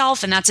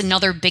myself, and that's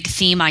another big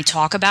theme I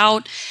talk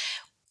about,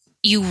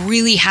 you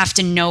really have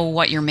to know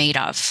what you're made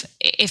of.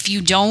 If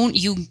you don't,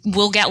 you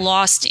will get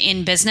lost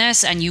in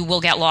business, and you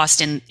will get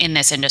lost in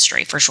this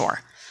industry for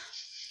sure.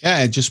 Yeah,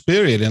 and just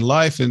period in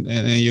life and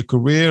in your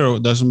career, or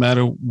it doesn't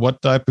matter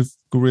what type of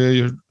career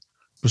you're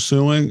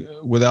pursuing.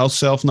 Without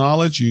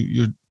self-knowledge,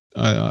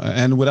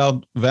 and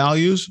without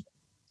values,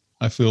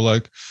 I feel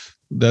like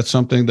that's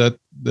something that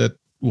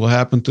will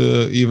happen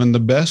to even the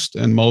best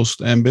and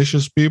most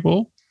ambitious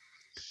people.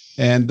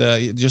 And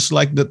just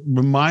like the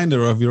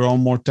reminder of your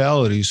own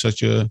mortality,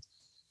 such an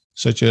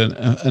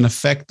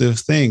effective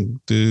thing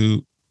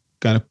to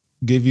kind of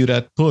give you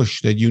that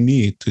push that you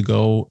need to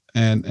go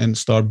and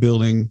start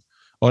building,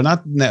 or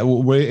not.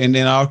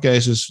 In our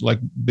case, it's like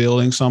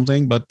building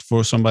something, but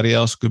for somebody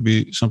else, it could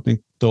be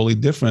something totally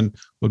different.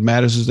 What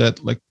matters is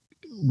that, like,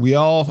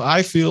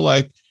 I feel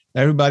like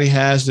everybody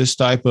has this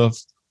type of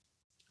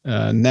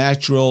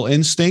natural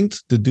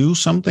instinct to do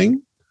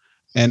something.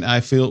 And I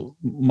feel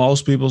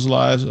most people's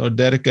lives are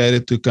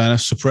dedicated to kind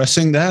of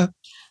suppressing that.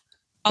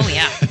 Oh,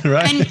 yeah.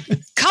 Right.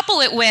 And couple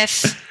it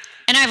with,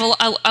 and I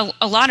have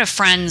a lot of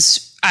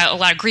friends, a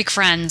lot of Greek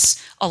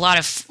friends, a lot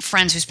of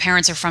friends whose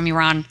parents are from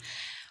Iran.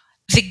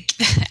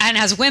 And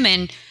as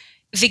women,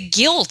 the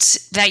guilt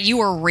that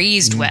you are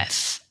raised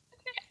with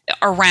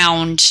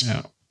around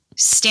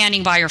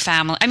standing by your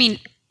family. I mean,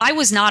 I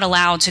was not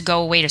allowed to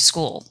go away to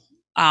school.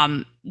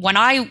 When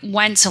I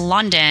went to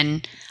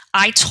London,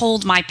 I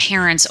told my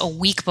parents a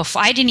week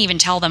before. I didn't even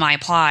tell them I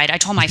applied. I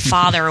told my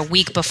father a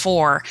week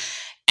before,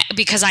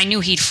 because I knew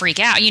he'd freak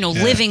out.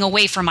 Living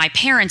away from my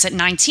parents at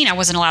 19, I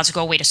wasn't allowed to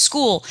go away to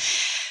school.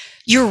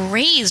 You're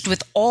raised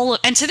with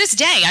and to this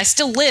day, I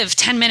still live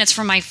 10 minutes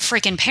from my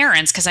freaking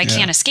parents because I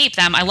can't escape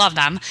them. I love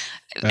them.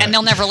 And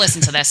they'll never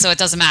listen to this, so it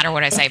doesn't matter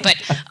what I say. But,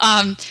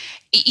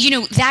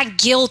 that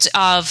guilt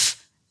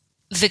of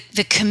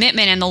the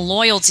commitment and the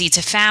loyalty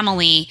to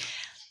family,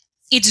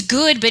 it's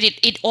good, but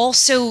it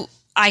also,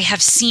 I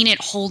have seen it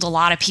hold a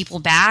lot of people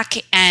back,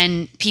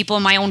 and people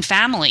in my own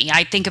family.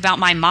 I think about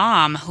my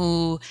mom,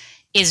 who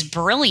is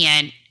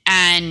brilliant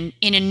and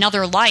in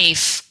another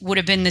life would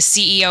have been the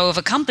CEO of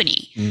a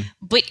company.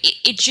 But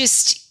it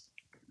just,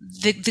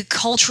 the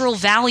cultural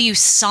values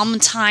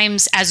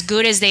sometimes, as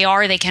good as they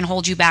are, they can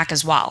hold you back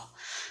as well.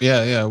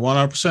 Yeah,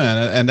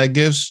 100%. And that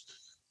gives,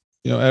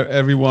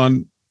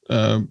 everyone,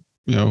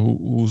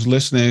 who's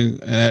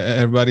listening,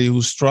 everybody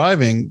who's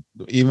striving,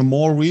 even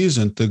more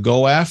reason to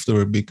go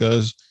after it,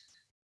 because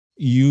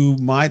you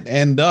might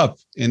end up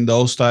in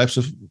those types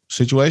of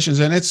situations.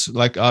 And it's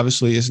like,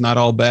 obviously it's not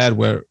all bad,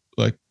 where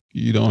like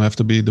you don't have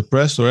to be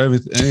depressed or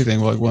anything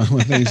like when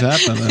things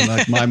happen. And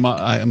like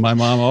my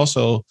mom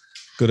also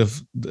could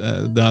have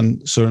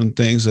done certain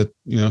things that,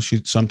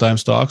 she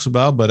sometimes talks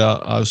about, but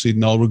obviously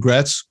no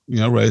regrets,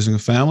 raising a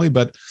family.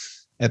 But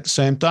at the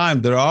same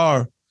time, there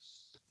are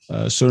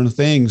certain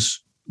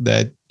things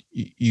that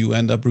you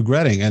end up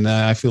regretting. And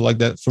I feel like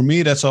that, for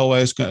me, that's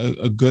always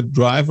a good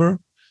driver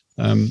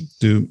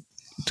to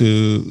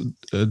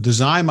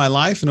design my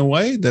life in a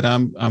way that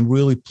I'm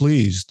really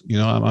pleased.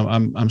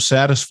 I'm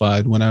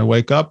satisfied when I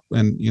wake up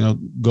and,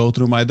 go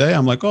through my day.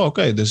 I'm like, oh,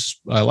 okay,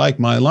 I like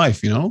my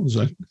life, It's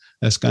like,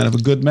 that's kind of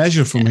a good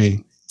measure for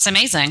me. It's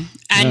amazing.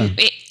 And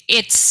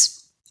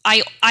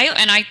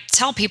I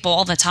tell people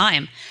all the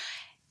time,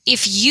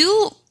 if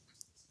you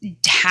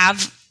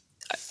have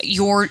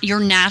your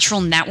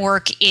natural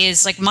network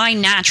is like my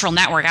natural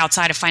network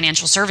outside of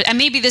financial service. And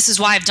maybe this is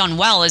why I've done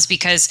well, is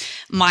because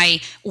my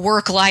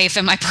work life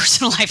and my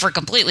personal life are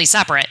completely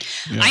separate.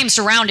 Yeah. I am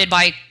surrounded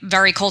by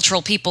very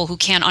cultural people who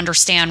can't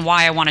understand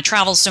why I want to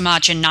travel so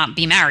much and not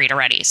be married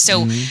already.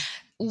 So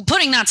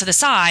putting that to the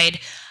side,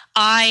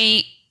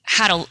 I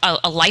had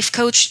a life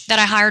coach that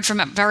I hired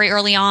from very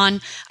early on.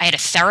 I had a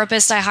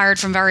therapist I hired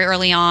from very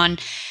early on.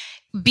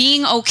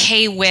 Being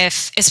okay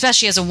with,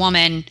 especially as a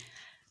woman,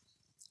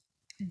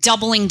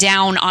 doubling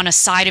down on a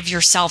side of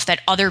yourself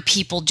that other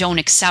people don't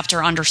accept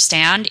or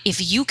understand.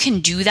 If you can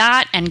do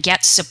that and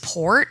get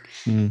support,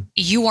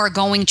 you are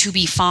going to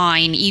be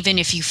fine, even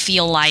if you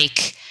feel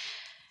like,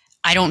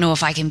 I don't know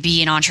if I can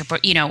be an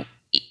entrepreneur.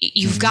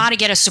 You've got to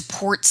get a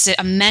support,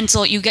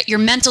 your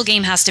mental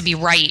game has to be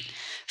right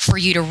for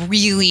you to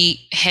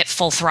really hit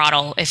full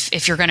throttle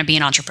if you're going to be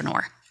an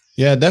entrepreneur.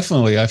 Yeah,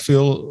 definitely. I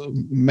feel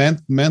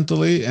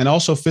mentally and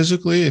also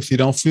physically, if you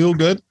don't feel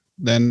good,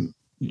 then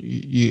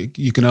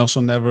you can also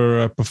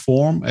never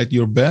perform at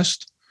your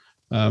best.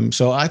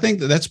 So I think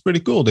that's pretty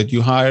cool that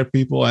you hire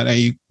people,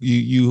 and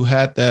you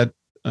had that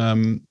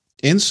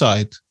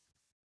insight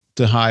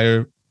to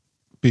hire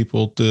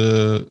people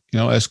to,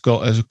 as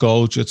a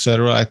coach,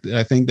 etc.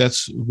 I think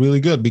that's really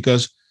good,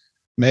 because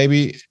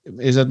maybe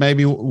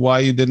why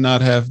you did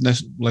not have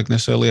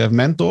necessarily have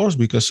mentors,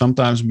 because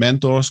sometimes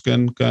mentors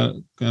can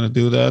kind of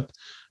do that.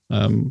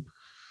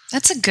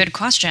 That's a good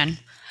question.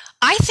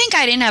 I think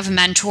I didn't have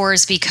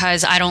mentors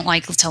because I don't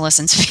like to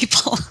listen to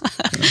people.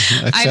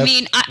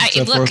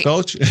 Except for a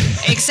coach.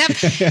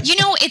 Except,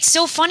 it's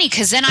so funny,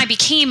 because then I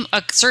became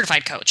a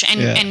certified coach,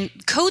 and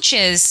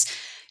coaches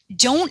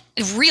don't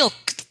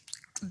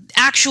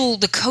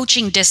the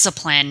coaching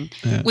discipline,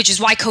 which is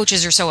why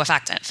coaches are so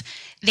effective.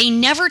 They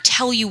never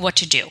tell you what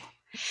to do.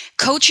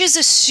 Coaches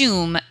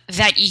assume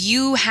that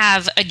you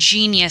have a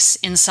genius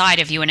inside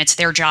of you and it's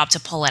their job to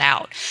pull it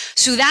out.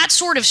 So that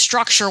sort of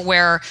structure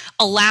where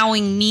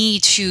allowing me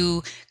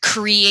to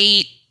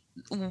create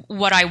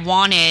what I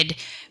wanted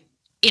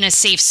in a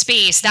safe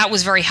space, that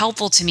was very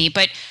helpful to me.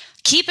 But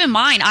keep in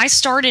mind, I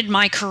started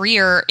my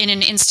career in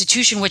an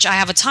institution which I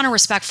have a ton of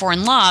respect for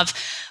and love,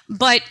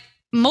 but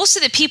most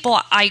of the people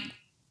I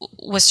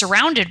was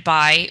surrounded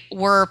by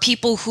were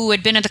people who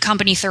had been at the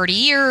company 30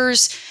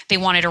 years. They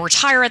wanted to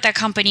retire at that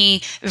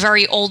company,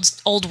 very old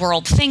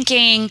world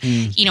thinking,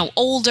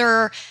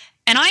 older.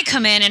 And I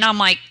come in and I'm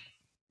like,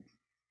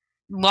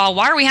 well,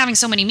 why are we having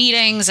so many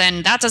meetings?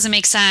 And that doesn't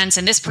make sense.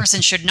 And this person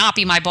should not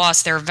be my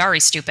boss. They're very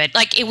stupid.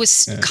 Like it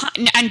was,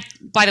 and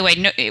by the way,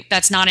 no,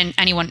 that's not to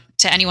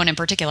anyone in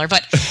particular,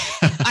 but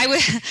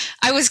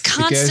I was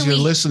constantly. In case you're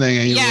listening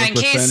and you work in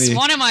with case Penny.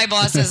 One of my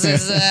bosses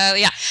is,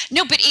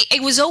 no, but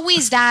it was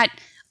always that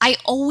I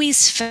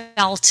always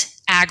felt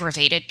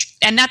aggravated.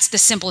 And that's the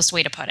simplest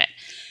way to put it.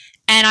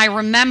 And I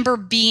remember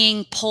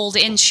being pulled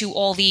into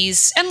all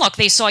these, and look,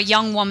 they saw a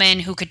young woman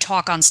who could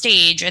talk on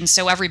stage. And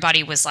so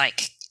everybody was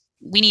like,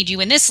 we need you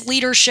in this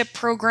leadership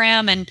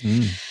program. And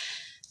I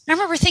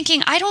remember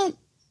thinking, I don't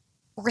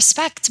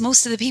respect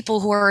most of the people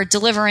who are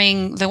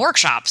delivering the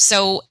workshop.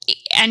 So,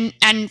 and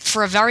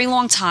for a very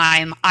long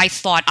time, I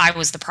thought I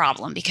was the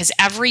problem because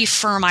every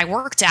firm I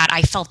worked at,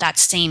 I felt that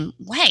same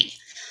way.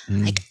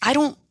 Like, I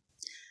don't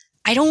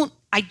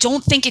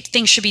think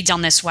things should be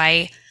done this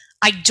way.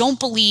 I don't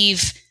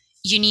believe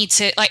you need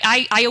to, like,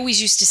 I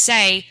always used to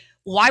say,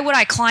 why would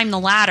I climb the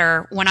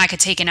ladder when I could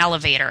take an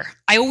elevator?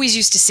 I always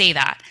used to say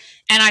that.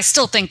 And I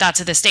still think that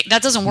to this day.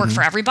 That doesn't work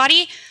for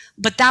everybody,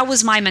 but that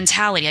was my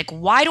mentality. Like,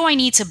 why do I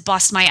need to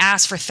bust my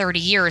ass for 30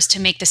 years to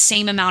make the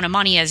same amount of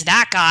money as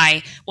that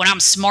guy when I'm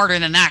smarter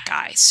than that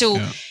guy? So,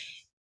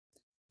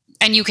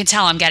 and you can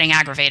tell I'm getting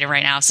aggravated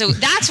right now. So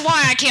that's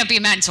why I can't be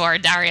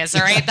mentored, Darius.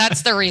 All right.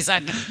 That's the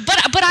reason.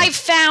 But I've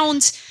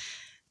found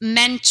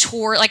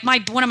mentor, like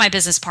one of my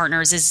business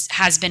partners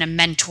has been a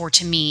mentor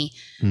to me,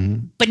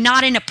 but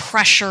not in a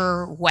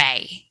pressure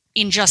way.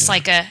 In just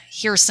like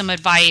here's some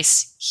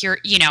advice here,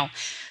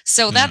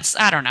 so that's,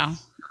 I don't know.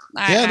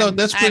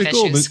 That's pretty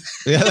cool. But,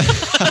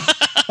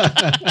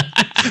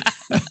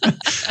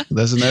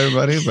 doesn't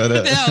everybody, but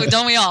no,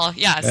 don't we all?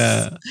 Yes.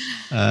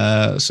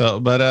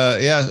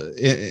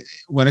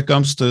 When it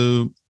comes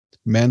to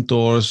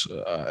mentors,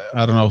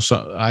 I don't know.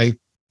 So I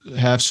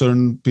have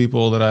certain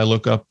people that I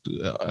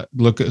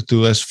look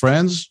to as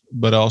friends,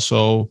 but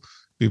also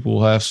people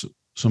who have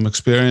some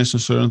experience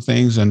in certain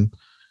things and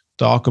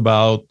talk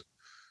about.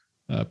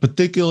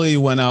 Particularly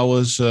when I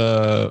was,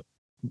 trying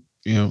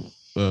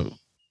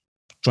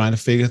to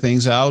figure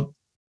things out,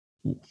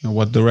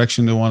 what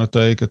direction they want to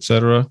take,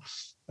 etc.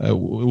 It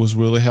was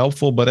really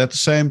helpful. But at the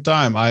same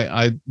time,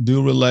 I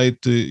do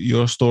relate to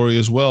your story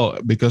as well,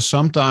 because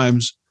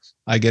sometimes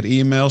I get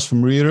emails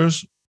from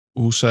readers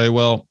who say,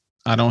 well,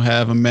 I don't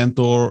have a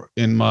mentor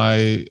in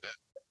my,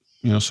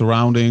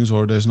 surroundings,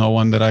 or there's no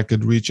one that I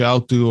could reach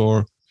out to,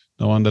 or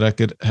no one that I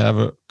could have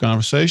a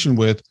conversation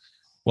with.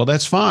 Well,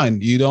 that's fine.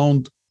 You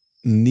don't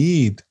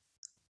need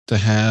to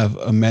have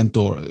a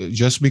mentor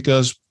just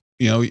because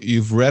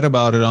you've read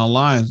about it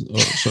online,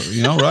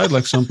 right?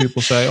 Like some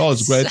people say, oh,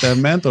 it's great to have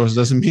mentors,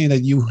 doesn't mean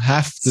that you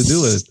have to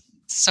do it.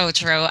 So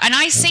true. And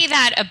I say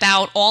that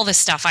about all the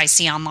stuff I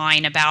see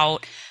online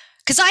about,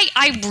 because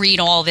I read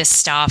all this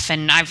stuff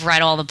and I've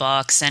read all the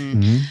books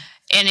and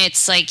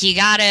it's like, you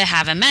got to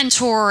have a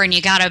mentor and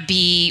you got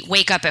to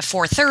wake up at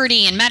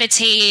 4:30 and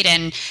meditate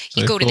and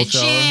you go to the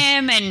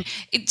gym and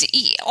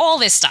all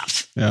this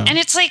stuff. Yeah. And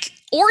it's like,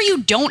 or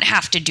you don't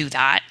have to do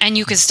that and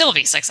you can still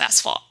be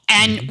successful.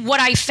 And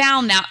what I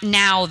found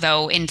now,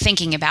 though, in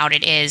thinking about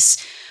it is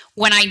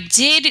when I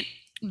did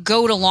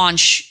go to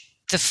launch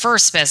the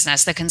first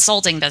business, the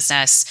consulting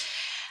business,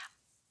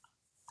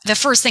 the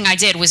first thing I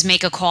did was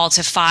make a call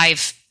to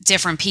 5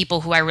 different people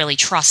who I really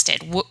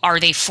trusted. Are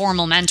they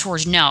formal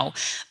mentors? No.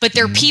 But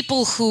they're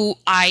people who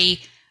I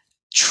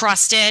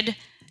trusted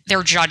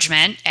their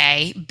judgment,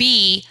 A.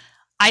 B,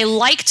 I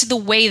liked the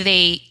way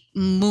they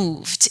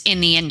moved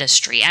in the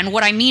industry. And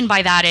what I mean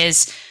by that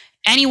is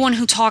anyone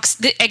who talks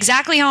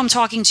exactly how I'm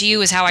talking to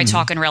you is how I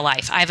talk in real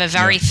life. I have a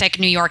very thick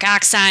New York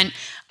accent.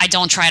 I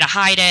don't try to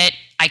hide it.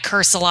 I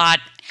curse a lot.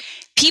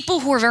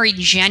 People who are very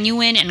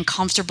genuine and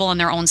comfortable in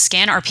their own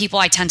skin are people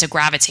I tend to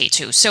gravitate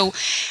to. So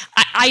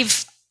I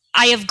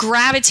have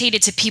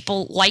gravitated to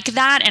people like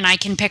that, and I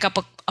can pick up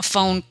a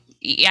phone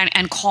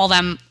and call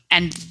them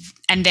and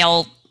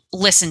they'll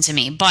listen to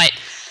me. But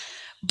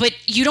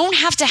you don't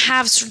have to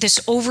have this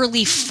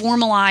overly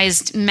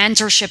formalized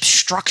mentorship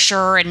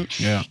structure, and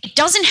it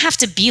doesn't have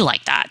to be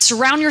like that.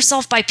 Surround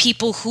yourself by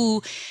people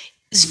who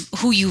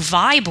you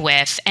vibe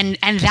with, and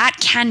that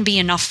can be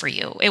enough for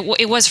you.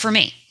 It was for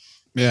me.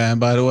 Yeah, and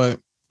by the way,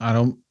 I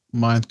don't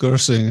mind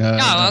cursing.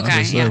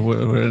 Okay.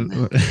 We're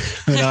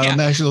not on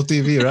national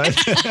TV, right?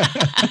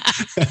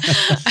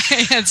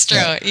 That's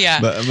true. Yeah.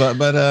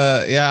 But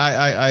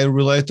I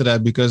relate to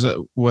that because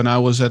when I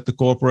was at the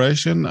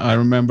corporation, I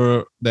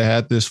remember they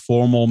had this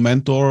formal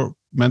mentor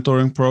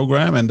mentoring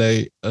program, and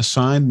they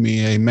assigned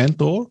me a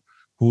mentor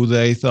who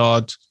they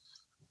thought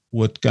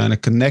would kind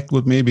of connect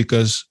with me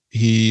because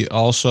he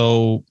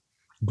also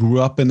grew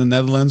up in the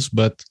Netherlands,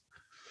 but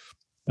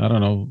I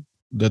don't know,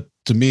 that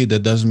to me,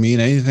 that doesn't mean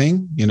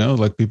anything,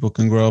 like people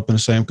can grow up in the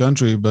same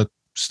country, but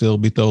still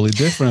be totally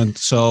different.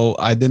 So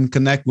I didn't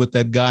connect with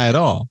that guy at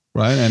all.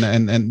 Right.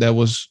 And that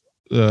was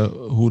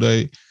who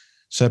they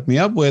set me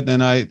up with.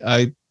 And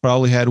I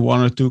probably had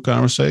one or two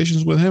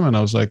conversations with him, and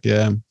I was like,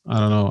 yeah, I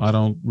don't know. I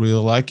don't really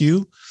like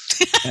you.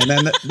 And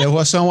then there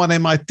was someone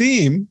in my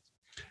team,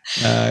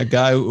 a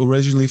guy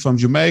originally from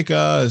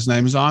Jamaica. His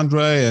name is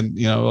Andre. And,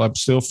 I'm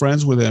still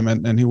friends with him.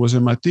 And he was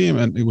in my team,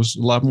 and he was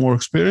a lot more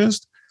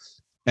experienced.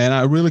 And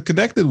I really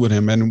connected with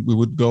him, and we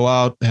would go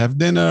out, have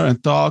dinner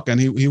and talk. And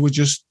he would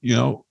just,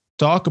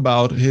 talk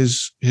about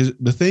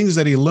the things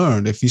that he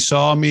learned. If he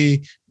saw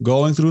me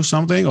going through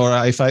something, or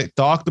if I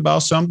talked about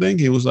something,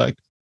 he was like,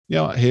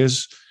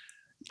 here's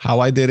how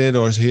I did it,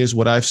 or here's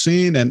what I've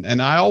seen.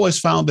 And I always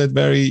found that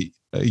very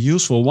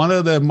useful. One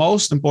of the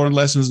most important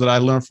lessons that I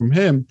learned from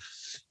him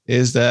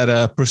is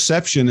that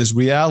perception is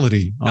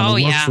reality on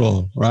the work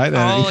floor, right?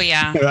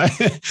 Right?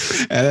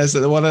 And that's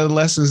one of the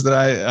lessons that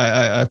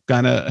I've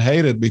kind of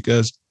hated,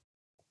 because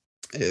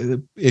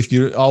if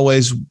you're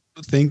always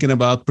thinking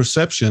about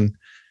perception,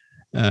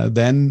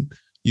 then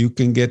you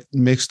can get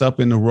mixed up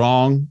in the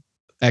wrong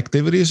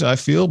activities, I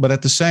feel. But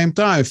at the same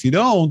time, if you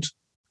don't,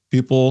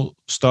 people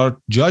start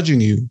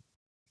judging you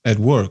at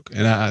work.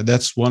 And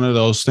that's one of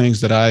those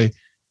things that I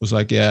was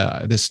like,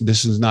 yeah, this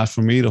is not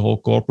for me, the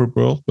whole corporate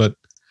world. But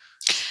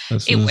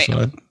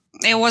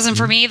it wasn't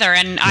for me either.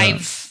 And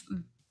I've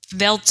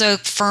built a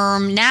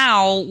firm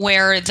now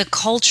where the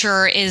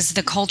culture is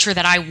the culture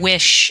that I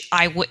wish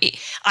I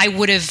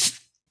would have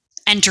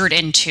entered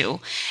into.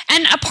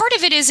 And a part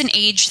of it is an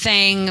age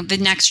thing. The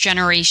next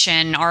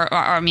generation,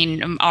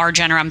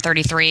 I'm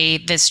 33.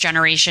 This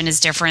generation is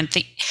different.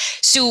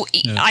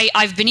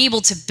 I've been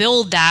able to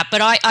build that,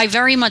 but I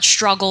very much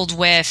struggled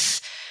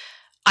with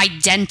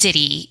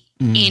identity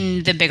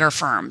in the bigger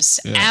firms.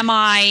 Yeah. Am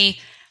I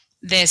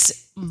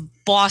this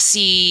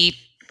bossy,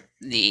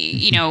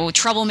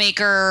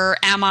 troublemaker?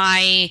 Am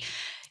I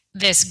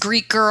this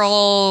Greek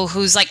girl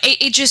who's like,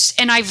 it just,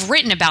 and I've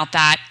written about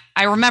that.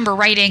 I remember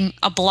writing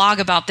a blog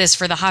about this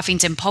for the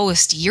Huffington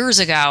Post years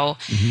ago.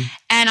 Mm-hmm.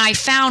 And I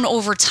found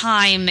over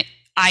time,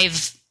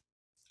 I've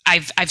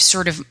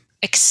sort of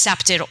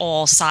accepted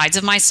all sides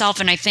of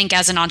myself. And I think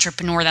as an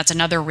entrepreneur, that's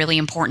another really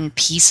important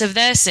piece of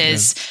this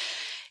is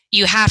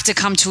you have to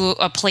come to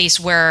a place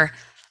where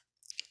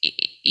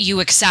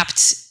you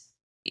accept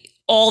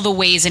all the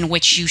ways in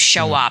which you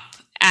show up.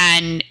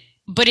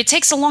 But it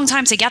takes a long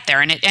time to get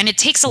there. And it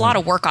takes a lot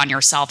of work on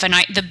yourself. And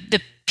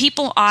the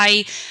people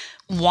I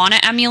want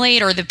to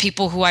emulate, or the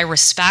people who I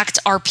respect,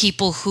 are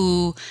people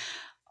who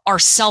are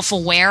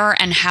self-aware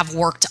and have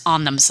worked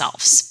on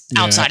themselves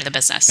outside of the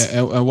business.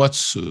 And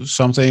what's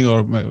something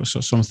or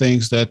some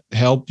things that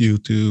help you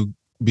to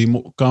be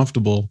more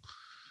comfortable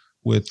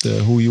with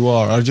who you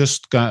are? Or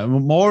just kind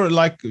of more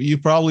like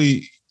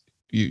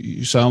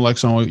you sound like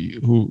someone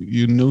who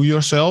you knew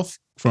yourself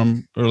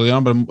from early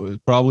on,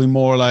 but probably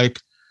more like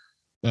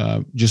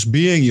just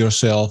being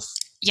yourself.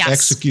 Yes.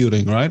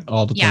 Executing, right?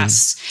 All the time.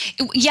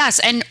 Yes.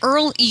 And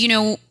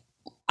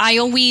I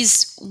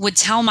always would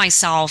tell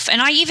myself,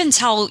 and I even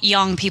tell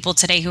young people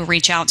today who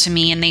reach out to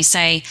me and they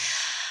say,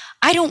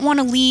 I don't want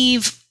to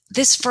leave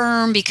this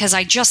firm because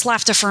I just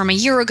left a firm a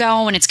year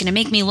ago and it's going to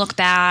make me look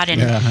bad.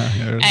 And,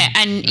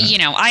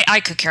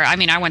 I could care. I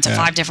mean, I went to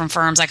 5 different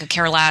firms. I could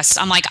care less.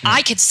 I'm like,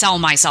 I could sell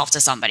myself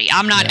to somebody.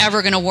 I'm not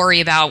ever going to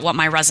worry about what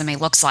my resume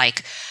looks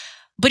like.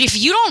 But if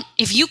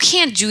you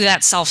can't do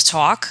that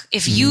self-talk,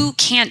 if you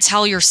can't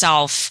tell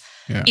yourself,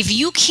 if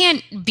you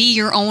can't be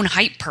your own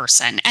hype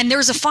person, and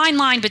there's a fine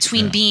line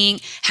between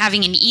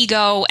having an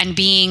ego and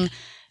being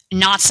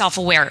not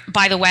self-aware.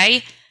 By the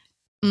way,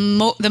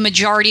 the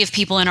majority of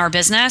people in our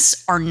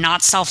business are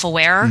not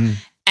self-aware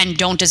and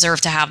don't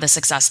deserve to have the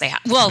success they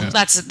have. Well,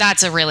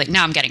 that's a really,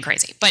 now I'm getting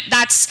crazy, but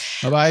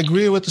But I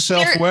agree with the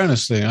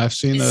self-awareness thing. I've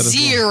seen that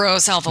zero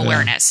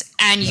self-awareness.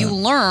 And you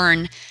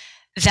learn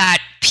that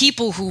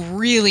people who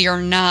really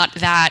are not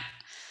that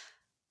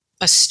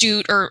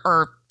astute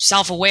or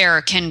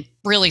self-aware can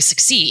really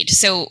succeed.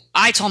 So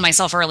I told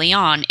myself early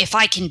on, if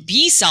I can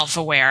be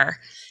self-aware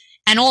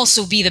and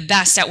also be the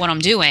best at what I'm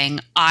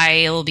doing,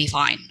 I'll be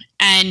fine.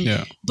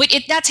 But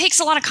that takes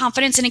a lot of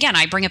confidence. And again,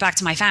 I bring it back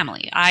to my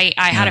family. I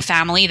had a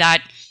family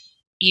that,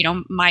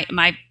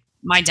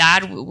 my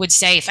dad would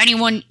say, if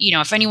anyone,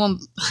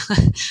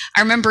 I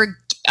remember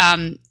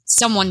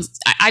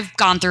I've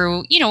gone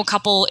through, a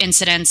couple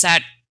incidents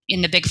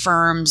in the big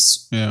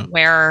firms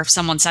where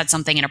someone said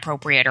something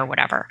inappropriate or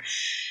whatever.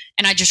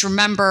 And I just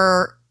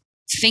remember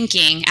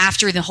thinking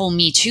after the whole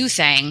Me Too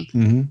thing,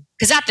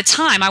 because at the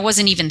time I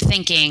wasn't even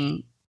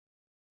thinking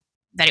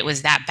that it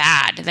was that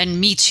bad. Then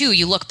Me Too,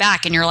 you look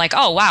back and you're like,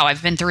 oh, wow,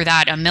 I've been through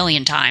that a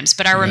million times.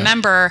 But I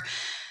remember,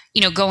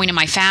 going to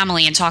my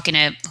family and talking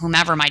to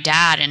whomever, my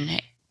dad,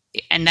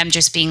 and them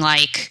just being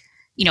like,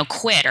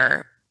 quit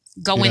or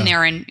go in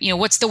there and,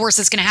 what's the worst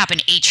that's going to happen?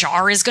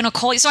 HR is going to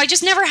call you. So I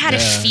just never had a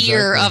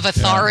fear of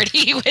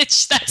authority,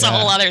 which that's a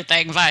whole other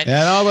thing. But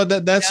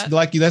but that's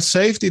like that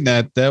safety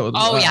net.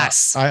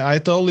 Yes. I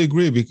totally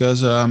agree,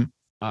 because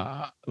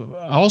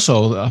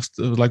also,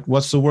 like,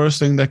 what's the worst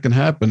thing that can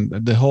happen?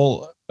 The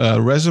whole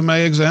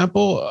resume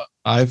example,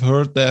 I've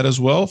heard that as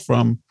well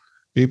from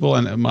people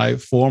and my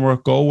former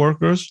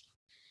coworkers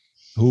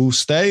who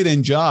stayed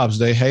in jobs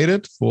they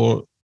hated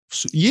for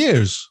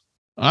years,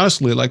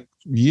 honestly, like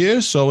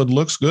years. So it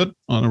looks good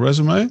on a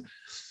resume.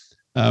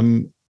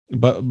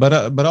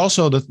 But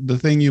also the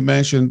thing you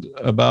mentioned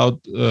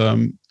about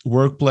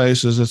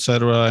workplaces,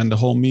 etc., and the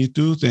whole Me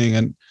Too thing.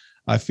 And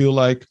I feel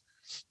like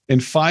in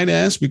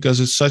finance, because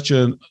it's such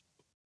an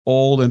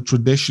old and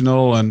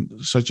traditional and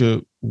such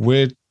a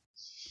weird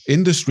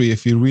industry,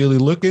 if you really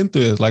look into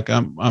it, like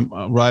I'm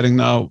writing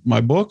now my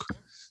book,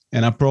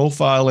 and I'm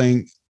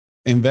profiling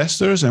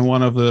investors, and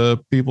one of the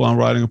people I'm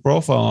writing a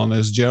profile on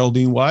is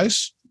Geraldine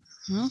Weiss,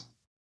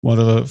 one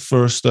of the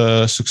first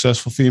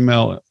successful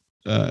female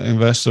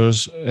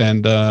investors,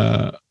 and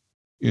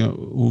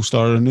who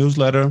started a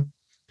newsletter,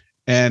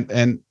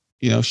 and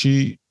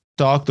she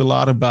talked a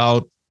lot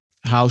about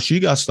how she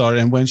got started,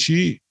 and when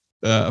she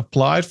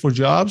applied for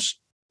jobs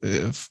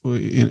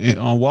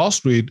on Wall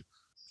Street,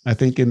 I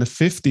think in the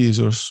 50s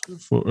or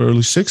for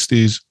early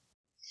 60s,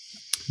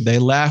 they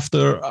laughed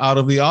her out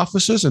of the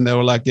offices, and they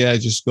were like, "Yeah,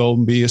 just go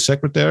and be a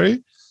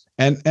secretary."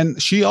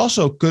 And she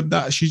also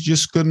she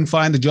just couldn't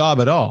find a job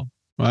at all,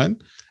 right?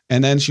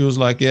 And then she was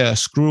like, "Yeah,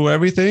 screw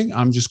everything.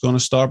 I'm just going to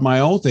start my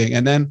own thing."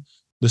 And then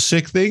the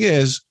sick thing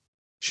is,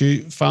 she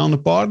found a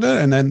partner,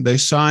 and then they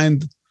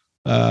signed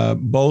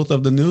both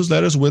of the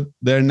newsletters with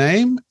their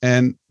name,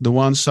 and the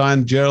one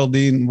signed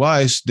Geraldine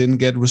Weiss didn't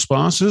get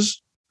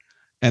responses.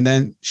 And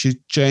then she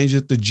changed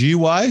it to G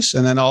Weiss,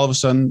 and then all of a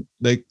sudden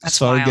they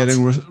started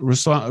getting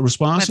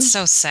responses. That's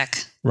so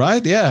sick,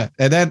 right? Yeah,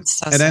 and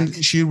then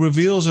she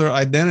reveals her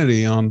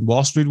identity on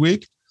Wall Street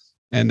Week,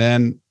 and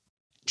then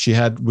she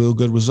had real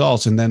good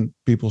results, and then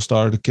people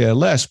started to care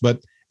less.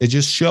 But it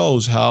just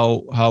shows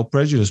how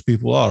prejudiced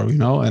people are,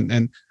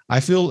 and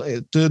I feel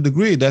to a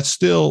degree that's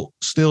still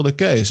the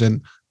case,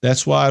 and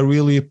that's why I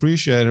really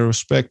appreciate and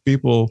respect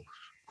people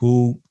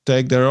who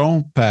take their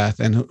own path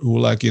and who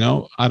like,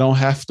 I don't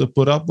have to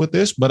put up with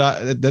this, but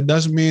that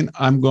doesn't mean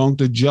I'm going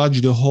to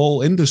judge the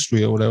whole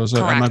industry or whatever.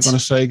 So I'm not going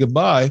to say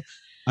goodbye.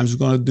 I'm just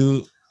going to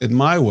do it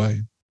my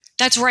way.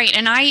 That's right.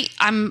 And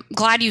I'm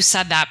glad you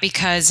said that,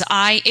 because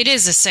it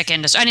is a sick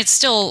industry, and it's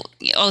still,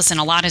 listen,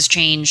 a lot has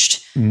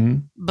changed,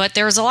 but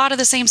there's a lot of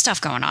the same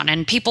stuff going on.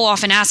 And people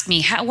often ask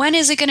me, when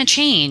is it going to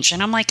change?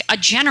 And I'm like, a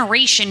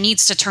generation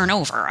needs to turn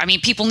over. I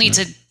mean, people need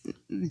to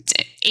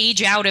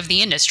age out of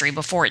the industry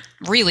before it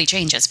really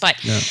changes, but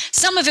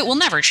some of it will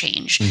never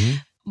change.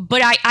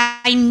 But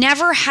I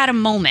never had a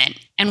moment.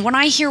 And when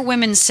I hear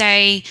women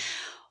say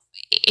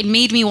it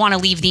made me want to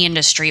leave the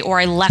industry,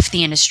 or I left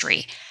the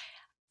industry,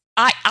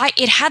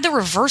 it had the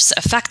reverse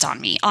effect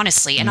on me,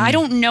 honestly. And I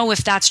don't know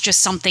if that's just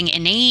something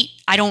innate.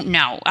 I don't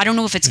know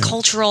if it's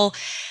cultural.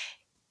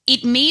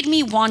 It made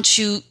me want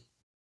to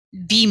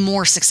be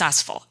more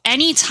successful.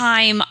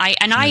 Anytime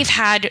I've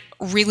had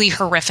really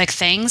horrific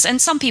things,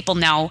 and some people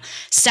know,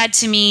 said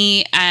to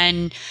me,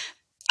 and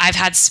I've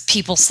had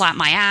people slap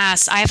my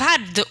ass. I've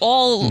had it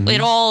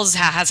all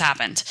has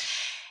happened.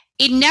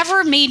 It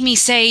never made me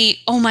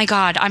say, "Oh my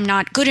God, I'm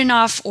not good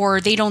enough,"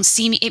 or "they don't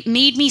see me." It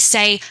made me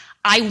say,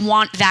 I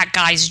want that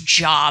guy's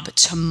job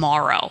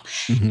tomorrow.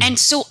 And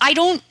so I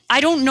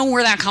don't know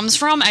where that comes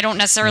from. I don't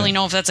necessarily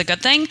know if that's a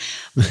good thing,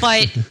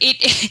 but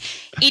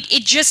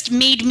it just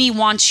made me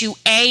want to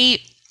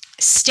A,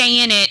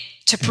 stay in it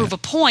to prove a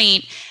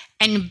point,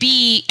 and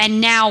B,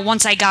 and now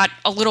once I got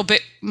a little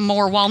bit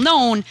more well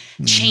known,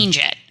 change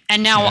it.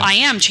 And now I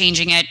am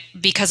changing it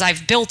because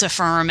I've built a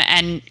firm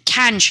and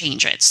can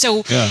change it.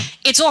 So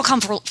it's all come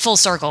full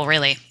circle,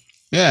 really.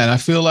 Yeah, and I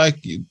feel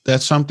like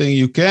that's something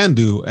you can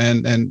do,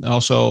 and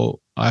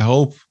also I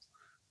hope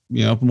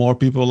more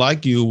people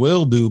like you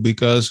will do,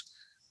 because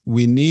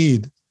we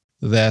need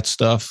that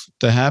stuff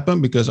to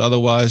happen, because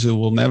otherwise it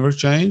will never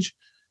change.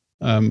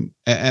 And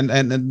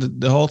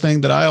the whole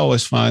thing that I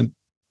always find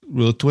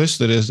real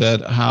twisted is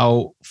that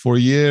how for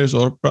years,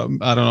 or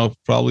I don't know,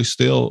 probably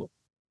still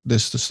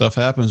this stuff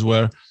happens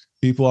where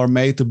people are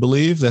made to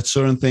believe that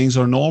certain things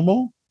are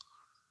normal.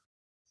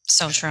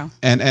 So true.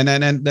 And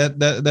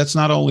that's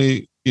not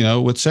only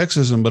with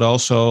sexism, but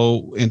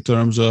also in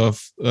terms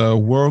of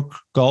work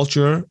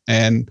culture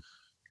and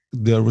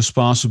the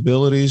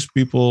responsibilities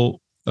people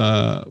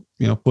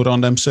put on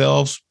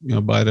themselves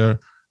by their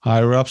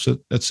higher ups,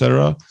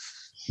 etc.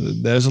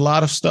 There's a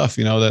lot of stuff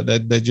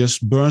that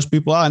just burns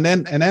people out,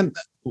 and then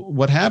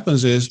what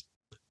happens is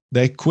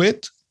they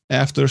quit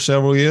after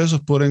several years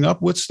of putting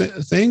up with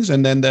things,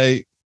 and then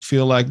they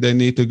feel like they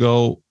need to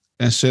go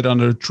and sit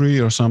under a tree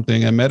or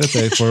something and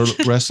meditate for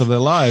the rest of their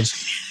lives.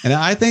 And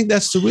I think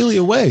that's really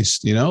a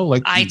waste,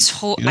 like I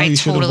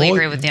totally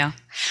agree with you. Yeah.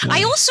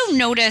 I also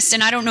noticed,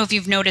 and I don't know if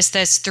you've noticed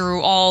this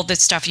through all the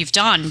stuff you've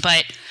done,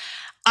 but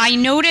I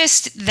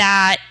noticed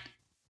that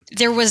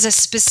there was a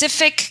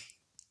specific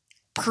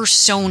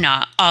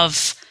persona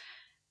of,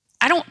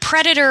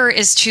 predator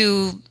is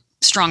too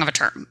strong of a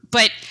term,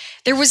 but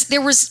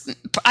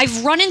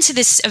I've run into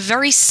a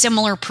very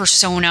similar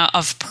persona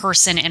of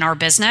person in our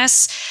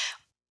business,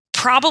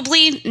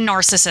 probably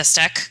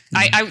narcissistic.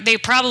 They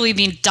probably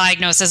been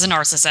diagnosed as a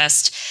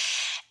narcissist,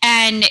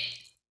 and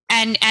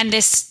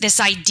this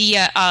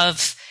idea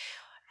of,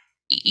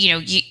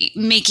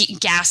 making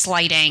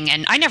gaslighting.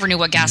 And I never knew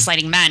what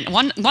gaslighting meant.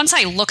 Once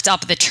I looked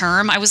up the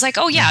term, I was like,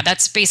 oh yeah,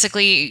 that's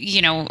basically,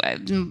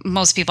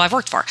 most people I've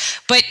worked for.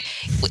 But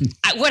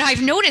what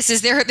I've noticed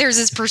is there's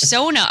this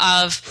persona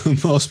of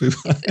most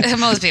people,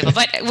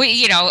 but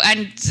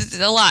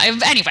and a lot.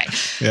 Anyway,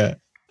 yeah,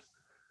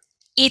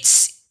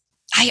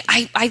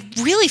 I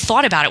really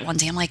thought about it one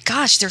day. I'm like,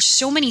 gosh, there's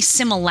so many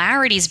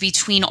similarities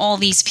between all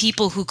these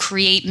people who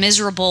create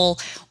miserable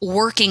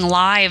working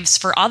lives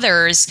for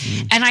others.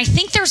 And I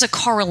think there's a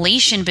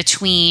correlation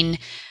between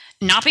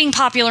not being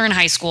popular in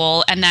high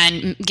school and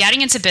then getting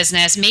into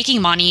business,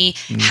 making money,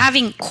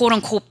 having quote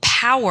unquote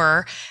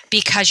power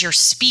because you're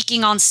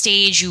speaking on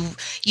stage,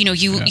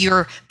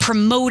 you're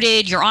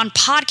promoted, you're on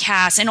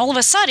podcasts, and all of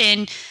a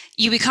sudden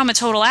you become a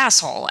total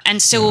asshole.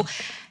 And so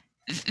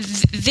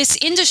this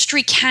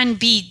industry can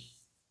be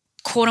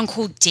quote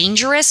unquote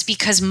dangerous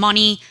because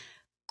money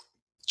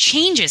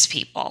changes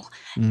people,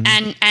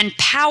 and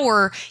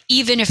power,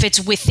 even if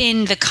it's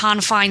within the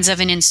confines of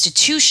an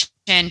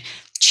institution,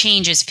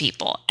 changes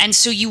people. And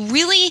so you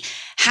really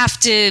have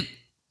to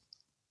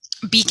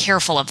be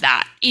careful of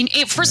that.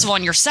 First of all,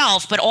 in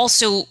yourself, but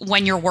also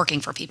when you're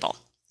working for people.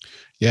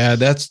 Yeah,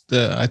 that's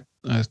I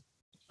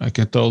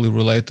can totally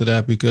relate to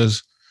that,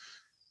 because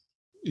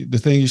the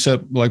thing you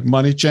said, like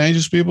money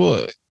changes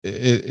people,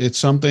 it's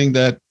something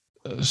that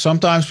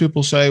sometimes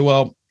people say,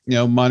 well,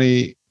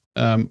 money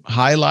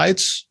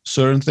highlights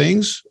certain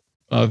things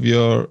of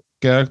your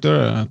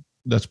character.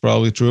 That's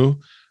probably true.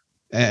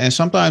 And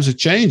sometimes it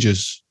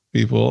changes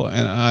people.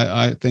 And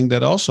I think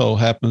that also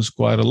happens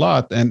quite a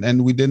lot. And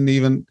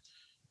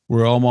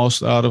we're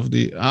almost out of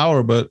the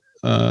hour, but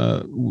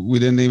we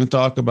didn't even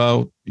talk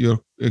about your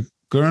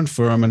current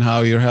firm and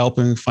how you're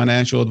helping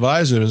financial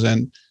advisors.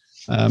 And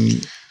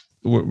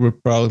we're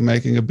probably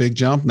making a big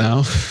jump now.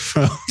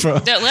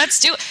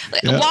 Let's do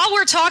it. Yeah. While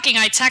we're talking,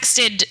 I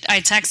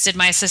texted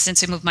my assistant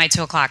to move my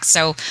 2:00.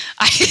 So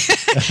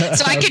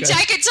I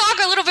could talk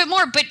a little bit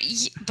more,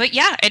 but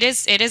yeah,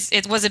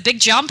 it was a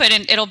big jump,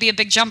 and it'll be a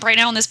big jump right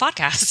now on this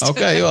podcast.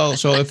 Okay. Well,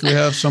 so if we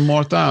have some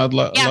more time, I'd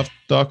love to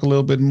talk a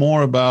little bit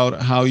more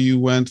about how you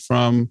went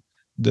from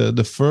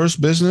the first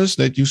business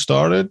that you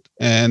started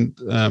and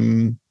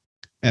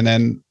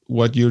then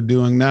what you're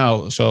doing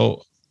now.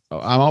 So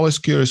I'm always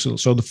curious.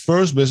 So the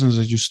first business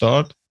that you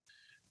start,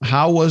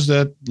 how was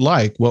that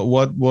like? What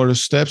were the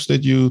steps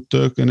that you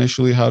took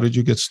initially? How did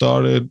you get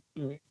started?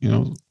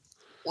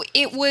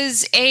 It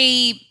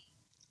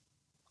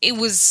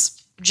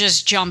was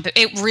just jump.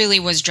 It really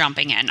was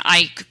jumping in.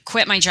 I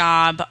quit my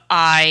job.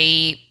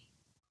 I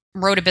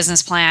wrote a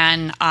business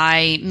plan.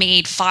 I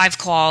made 5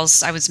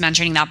 calls. I was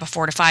mentioning that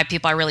before, to 5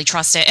 people I really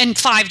trusted, and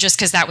 5 just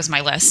because that was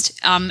my list.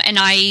 And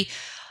I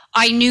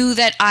knew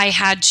that I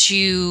had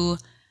to.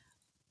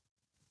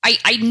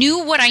 I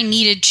knew what I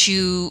needed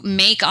to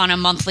make on a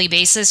monthly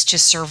basis to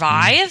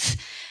survive.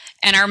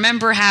 And I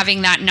remember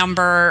having that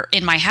number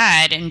in my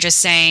head and just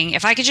saying,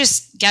 if I could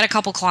just get a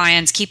couple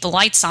clients, keep the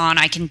lights on,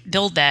 I can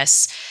build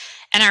this.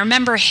 And I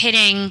remember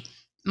hitting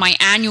my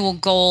annual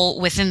goal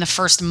within the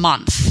first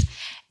month.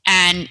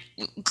 And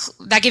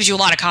that gives you a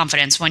lot of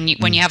confidence when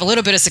you have a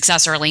little bit of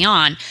success early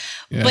on.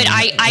 Yeah, but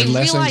I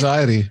less realized,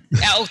 anxiety.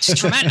 Oh, it's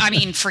tremendous. I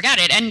mean, forget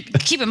it. And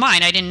keep in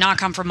mind, I did not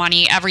come from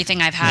money.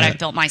 Everything I've had, I've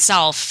built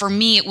myself. For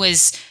me, it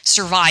was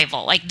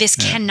survival. Like, this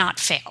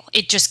cannot fail.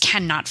 It just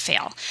cannot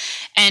fail.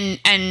 And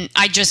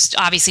I just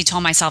obviously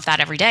told myself that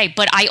every day.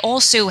 But I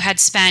also had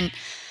spent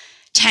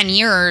 10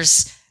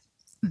 years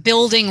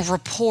building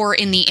rapport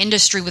in the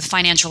industry with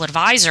financial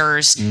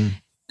advisors.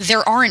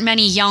 There aren't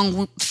many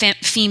young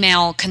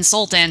female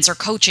consultants or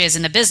coaches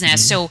in the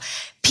business. So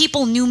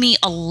people knew me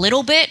a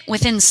little bit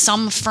within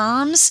some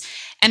firms.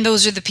 And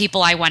those are the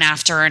people I went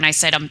after. And I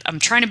said, I'm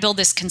trying to build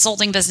this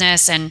consulting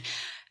business. And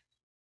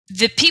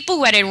the people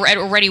who I had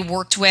already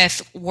worked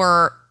with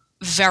were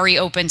very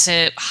open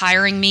to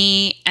hiring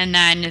me. And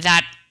then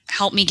that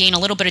helped me gain a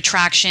little bit of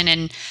traction.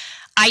 And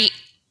I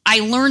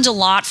learned a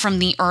lot from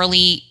the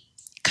early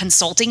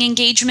consulting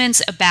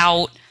engagements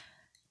about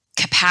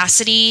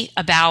capacity,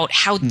 about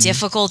how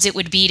difficult it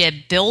would be to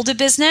build a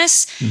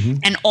business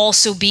and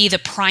also be the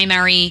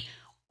primary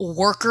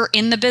worker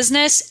in the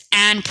business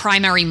and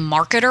primary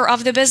marketer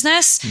of the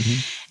business.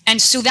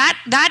 And so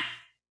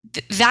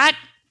that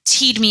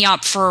teed me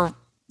up for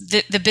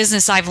the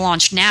business I've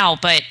launched now.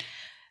 But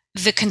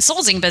the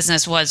consulting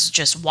business was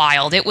just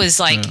wild. It was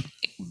like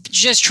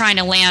just trying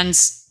to land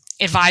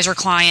advisor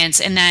clients,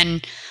 and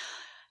then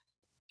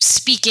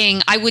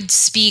speaking. I would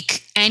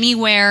speak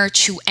anywhere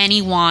to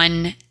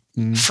anyone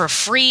for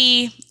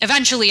free.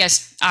 Eventually, I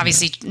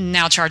obviously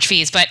now charge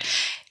fees, but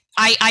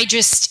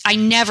I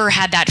never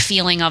had that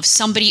feeling of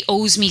somebody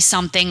owes me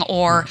something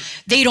or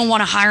they don't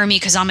want to hire me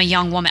because I'm a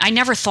young woman. I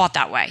never thought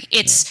that way.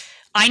 It's,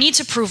 I need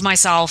to prove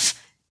myself,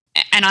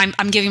 and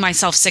I'm giving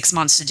myself 6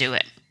 months to do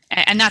it.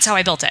 And that's how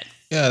I built it.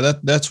 Yeah,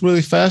 that's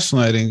really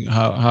fascinating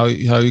how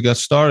you got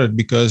started,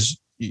 because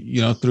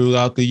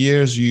throughout the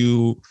years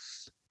you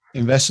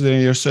invested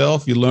in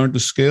yourself, you learned the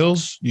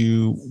skills,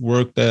 you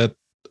worked at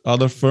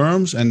other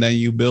firms, and then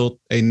you built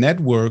a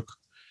network.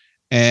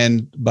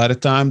 And by the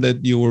time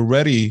that you were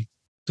ready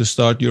to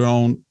start your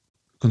own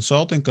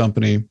consulting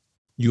company,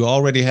 you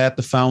already had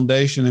the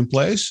foundation in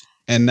place.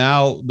 And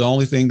now the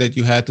only thing that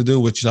you had to do,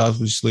 which is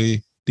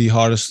obviously the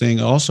hardest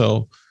thing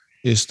also,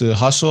 is to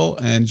hustle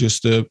and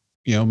just to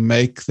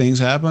make things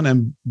happen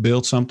and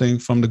build something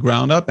from the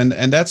ground up. And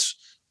that's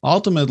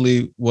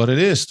ultimately what it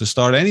is to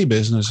start any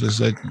business, is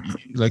that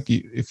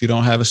if you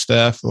don't have a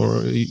staff,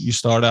 or you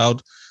start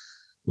out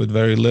with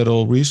very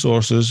little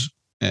resources,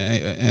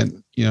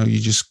 and you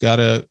just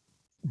gotta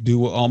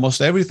do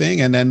almost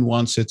everything, and then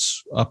once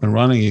it's up and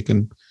running, you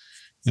can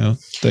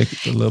take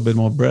a little bit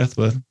more breath.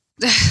 But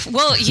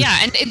well,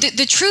 yeah, and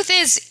the truth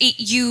is,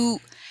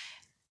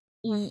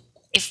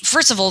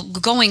 first of all,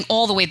 going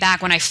all the way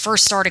back when I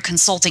first started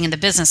consulting in the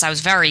business, I was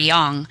very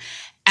young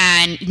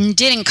and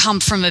didn't come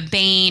from a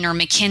Bain or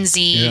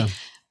McKinsey. Yeah.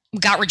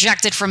 Got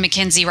rejected from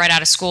McKinsey right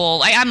out of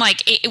school. I'm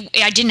like,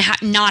 I didn't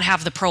not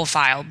have the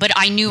profile, but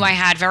I knew I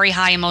had very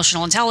high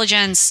emotional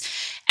intelligence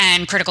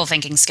and critical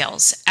thinking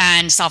skills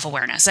and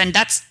self-awareness. And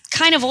that's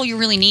kind of all you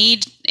really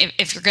need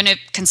if you're going to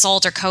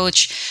consult or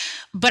coach.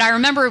 But I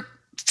remember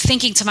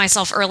thinking to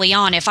myself early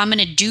on, if I'm going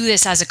to do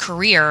this as a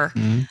career,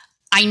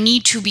 I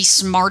need to be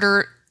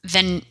smarter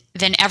than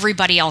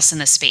everybody else in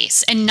the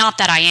space. And not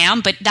that I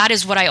am, but that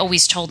is what I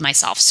always told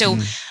myself. So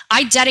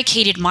I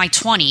dedicated my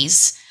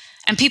 20s.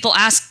 And people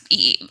ask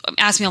me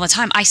all the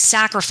time, I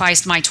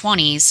sacrificed my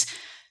 20s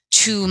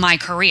to my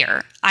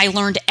career. I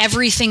learned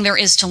everything there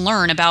is to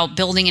learn about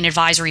building an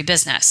advisory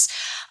business.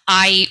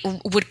 I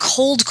would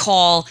cold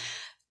call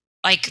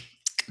like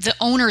the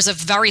owners of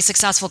very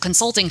successful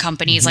consulting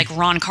companies, like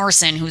Ron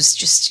Carson, who's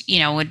just,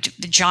 a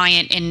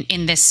giant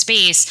in this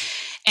space.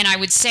 And I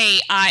would say,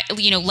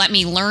 let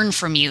me learn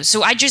from you.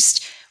 So I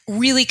just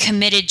really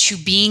committed to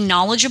being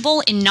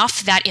knowledgeable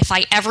enough that if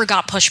I ever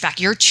got pushback,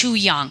 you're too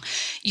young,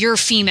 you're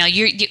female,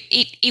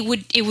 it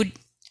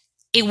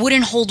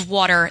wouldn't hold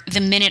water the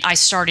minute I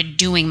started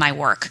doing my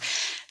work.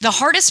 The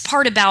hardest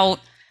part about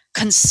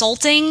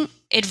consulting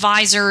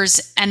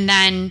advisors, and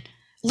then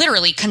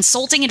literally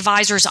consulting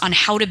advisors on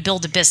how to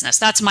build a business,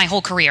 that's my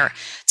whole career,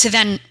 to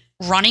then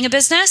running a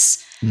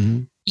business,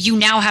 you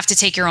now have to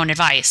take your own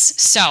advice.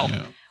 So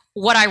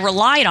what I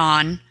relied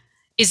on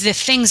is the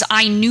things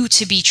I knew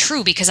to be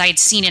true because I had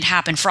seen it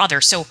happen for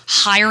others. So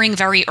hiring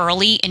very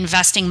early,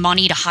 investing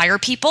money to hire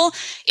people,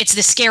 it's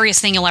the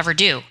scariest thing you'll ever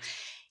do.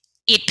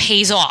 It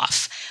pays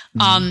off.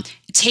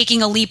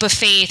 Taking a leap of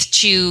faith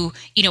to,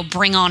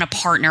 bring on a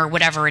partner,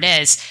 whatever it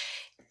is,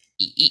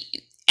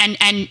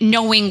 and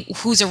knowing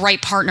who's a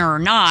right partner or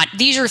not.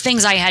 These are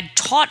things I had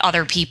taught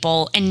other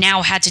people and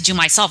now had to do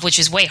myself, which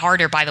is way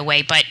harder, by the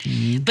way. But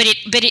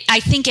I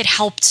think it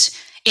helped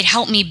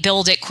me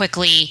build it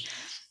quickly,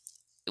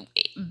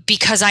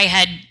 because I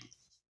had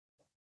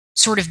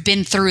sort of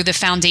been through the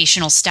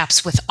foundational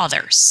steps with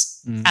others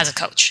as a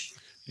coach.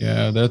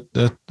 Yeah,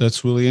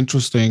 that's really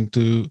interesting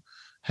to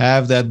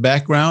have that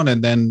background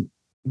and then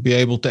be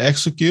able to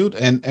execute.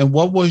 And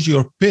what was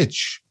your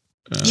pitch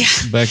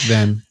back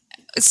then?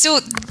 So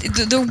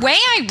the way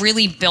I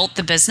really built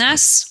the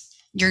business,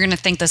 you're going to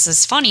think this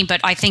is funny, but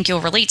I think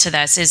you'll relate to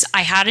this, is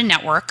I had a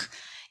network.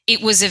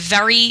 It was a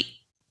very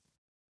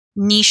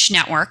niche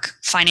network,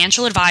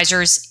 financial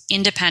advisors,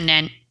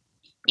 independent,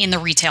 in the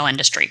retail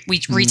industry.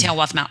 We retail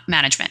wealth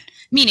management,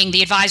 meaning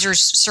the advisors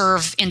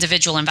serve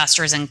individual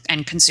investors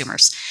and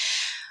consumers.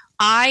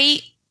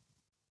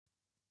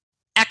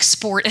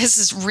 This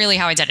is really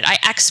how I did it. I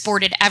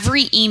exported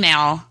every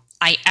email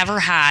I ever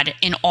had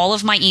in all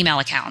of my email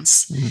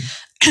accounts,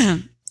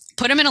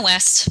 put them in a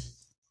list,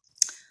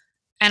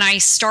 and I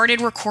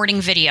started recording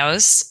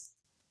videos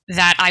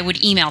that I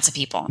would email to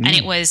people. And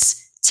it was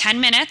 10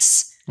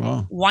 minutes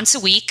once a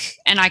week,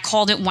 and I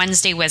called it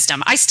Wednesday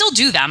Wisdom. I still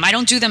do them. I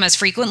don't do them as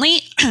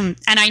frequently, and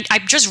I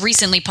just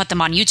recently put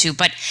them on YouTube,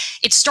 but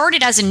it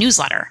started as a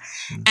newsletter,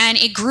 and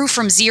it grew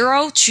from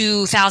 0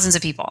 to thousands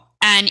of people.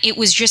 And it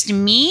was just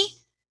me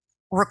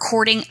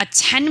recording a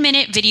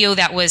 10-minute video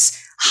that was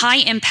high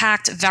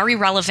impact, very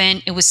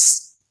relevant. It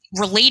was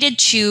related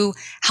to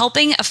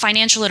helping a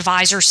financial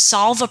advisor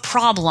solve a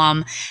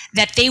problem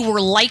that they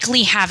were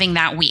likely having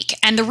that week.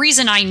 And the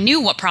reason I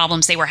knew what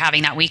problems they were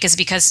having that week is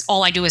because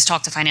all I do is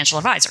talk to financial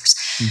advisors.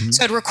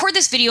 So I'd record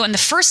this video, and the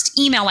first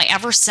email I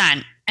ever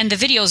sent, and the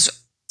videos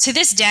to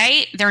this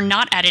day, they're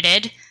not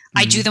edited.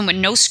 I do them with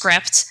no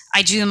script.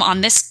 I do them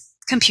on this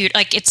computer.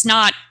 Like, it's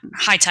not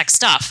high-tech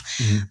stuff,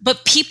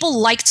 but people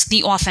liked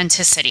the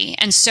authenticity.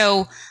 And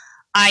so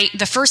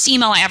the first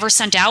email I ever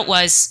sent out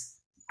was,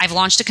 I've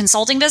launched a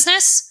consulting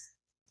business.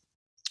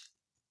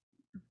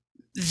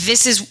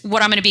 this is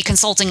what I'm going to be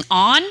consulting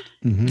on.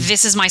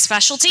 This is my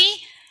specialty.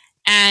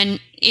 And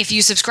if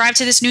you subscribe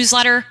to this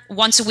newsletter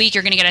once a week,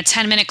 you're going to get a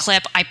 10-minute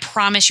clip. I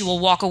promise you will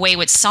walk away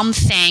with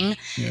something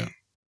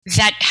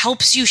that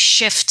helps you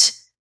shift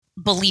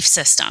belief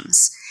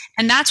systems.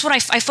 And that's what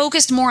I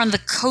focused more on the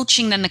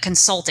coaching than the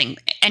consulting.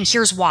 And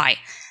here's why.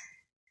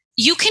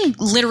 You can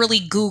literally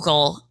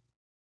Google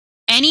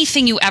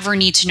anything you ever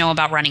need to know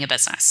about running a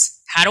business.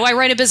 How do I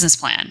write a business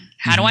plan?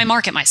 How do I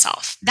market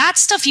myself? That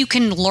stuff you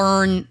can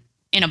learn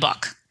in a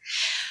book.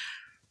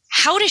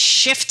 How to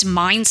shift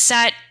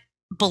mindset,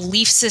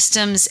 belief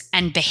systems,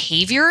 and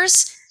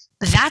behaviors,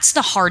 that's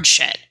the hard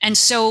shit. And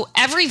so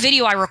every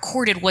video I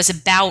recorded was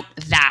about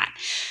that.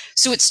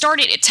 So it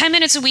started at 10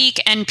 minutes a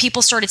week and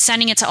people started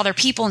sending it to other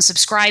people and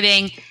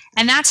subscribing.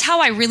 And that's how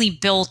I really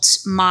built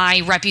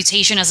my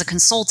reputation as a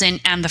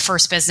consultant and the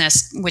first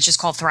business, which is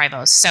called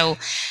Thrivos. So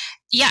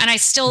yeah, and I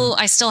still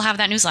have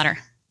that newsletter.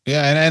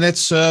 Yeah, and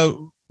it's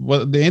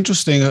what the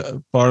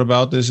interesting part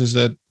about this is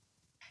that,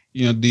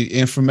 you know, the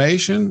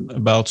information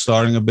about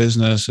starting a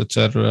business,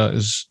 etc.,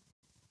 is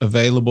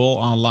available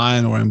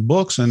online or in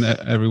books, and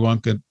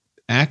everyone could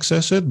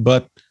access it.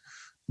 But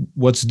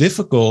what's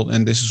difficult,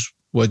 and this is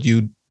what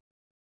you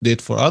did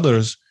for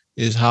others,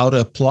 is how to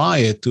apply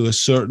it to a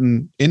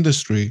certain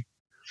industry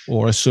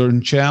or a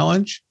certain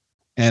challenge.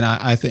 And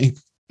I think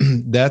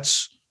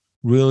that's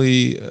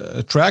really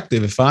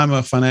attractive. If I'm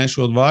a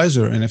financial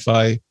advisor and if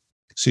I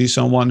see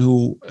someone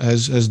who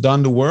has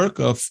done the work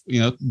of, you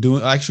know,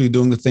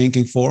 doing the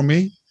thinking for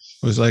me,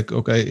 it was like,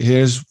 okay,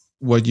 here's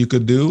what you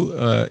could do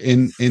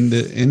in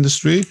the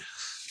industry,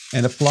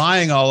 and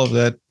applying all of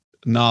that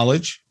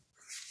knowledge,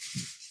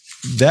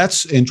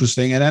 that's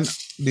interesting. And then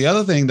the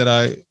other thing that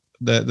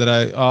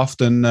I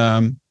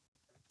often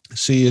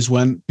see is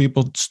when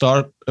people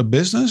start a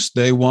business,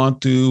 they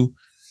want to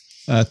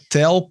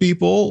tell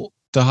people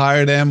to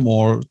hire them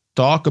or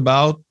talk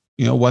about,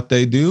 you know, what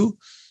they do,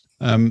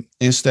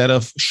 instead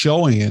of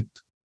showing it.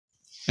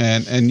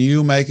 And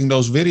you making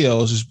those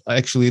videos is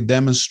actually a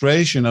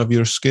demonstration of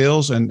your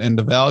skills and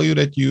the value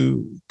that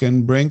you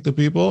can bring to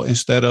people,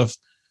 instead of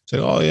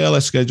saying, oh yeah,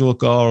 let's schedule a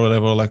call or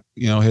whatever, like,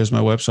 you know, here's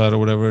my website or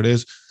whatever it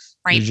is.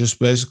 Right. You're just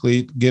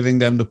basically giving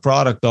them the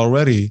product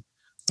already,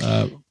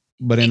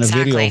 but in a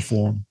video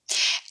form.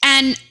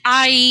 And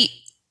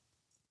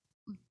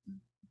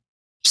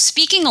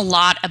speaking a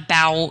lot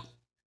about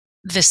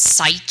the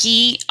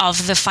psyche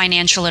of the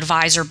financial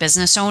advisor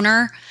business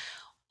owner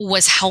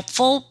was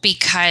helpful,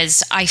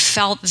 because I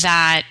felt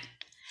that,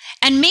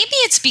 and maybe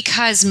it's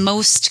because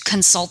most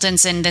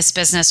consultants in this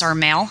business are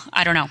male,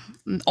 I don't know,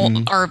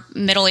 or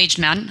middle-aged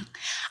men.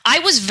 I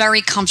was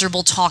very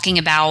comfortable talking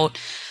about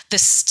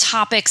the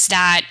topics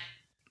that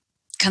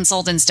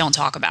consultants don't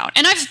talk about.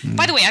 And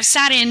by the way, I've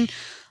sat in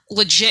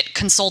legit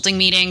consulting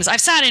meetings. I've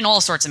sat in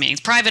all sorts of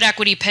meetings, private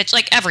equity pitch,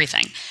 like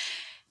everything.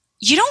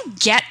 You don't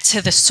get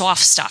to the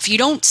soft stuff. You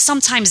don't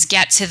sometimes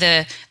get to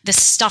the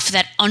stuff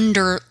that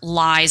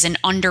underlies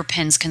and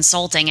underpins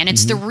consulting. And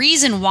it's the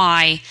reason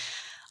why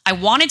I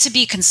wanted to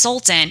be a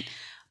consultant,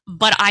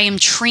 but I am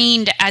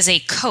trained as a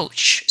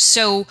coach.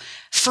 So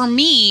for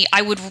me,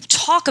 I would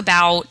talk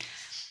about,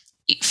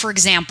 for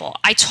example,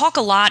 I talk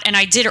a lot, and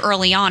I did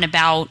early on,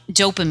 about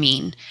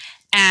dopamine.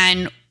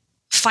 And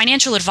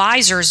financial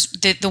advisors,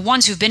 the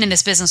ones who've been in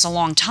this business a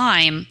long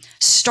time,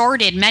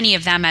 started, many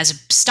of them,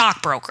 as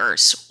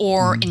stockbrokers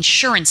or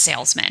insurance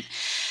salesmen.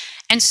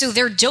 And so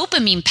their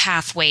dopamine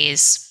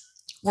pathways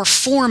were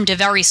formed a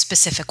very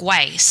specific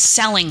way,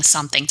 selling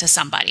something to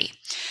somebody.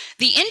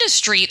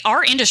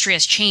 Our industry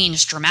has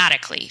changed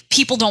dramatically.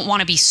 People don't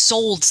want to be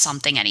sold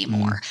something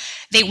anymore.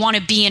 They want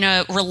to be in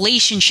a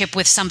relationship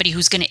with somebody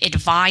who's going to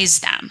advise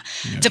them.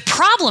 Yeah. The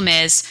problem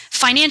is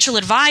financial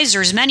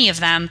advisors, many of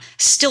them,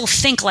 still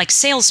think like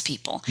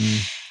salespeople.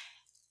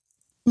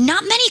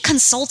 Not many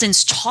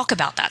consultants talk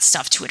about that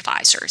stuff to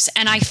advisors.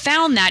 And I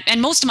found that,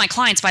 and most of my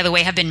clients, by the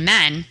way, have been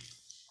men,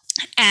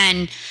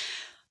 and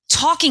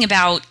talking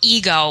about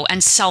ego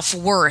and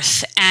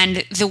self-worth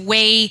and the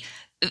way,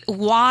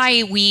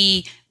 why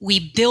we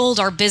build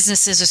our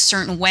businesses a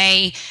certain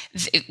way,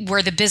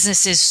 where the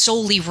business is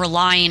solely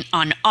reliant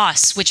on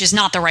us, which is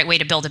not the right way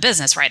to build a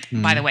business, right?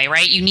 By the way,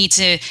 right? You need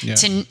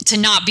to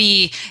not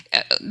be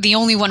the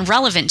only one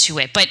relevant to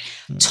it. But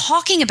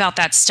talking about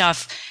that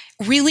stuff,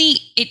 really,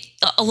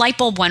 a light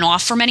bulb went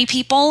off for many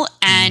people,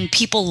 and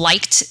people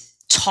liked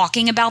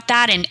talking about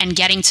that and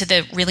getting to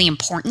the really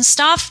important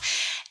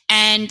stuff.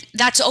 And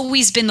that's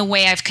always been the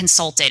way I've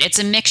consulted. It's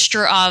a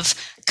mixture of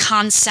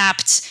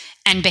concept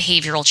and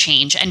behavioral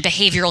change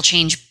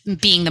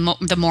being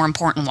the more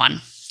important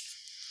one.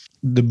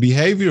 The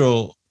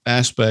behavioral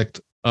aspect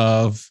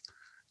of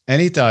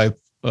any type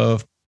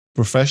of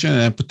profession,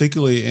 and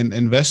particularly in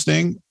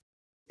investing,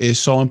 is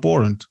so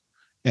important.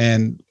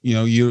 And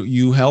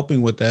you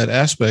helping with that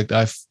aspect,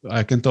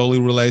 I can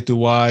totally relate to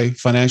why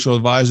financial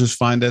advisors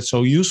find that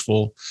so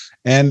useful.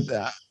 And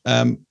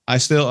I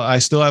still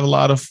have a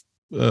lot of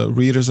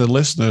readers and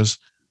listeners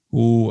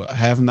who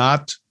have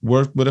not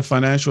worked with a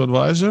financial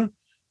advisor.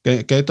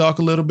 Can you talk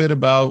a little bit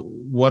about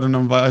what an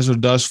advisor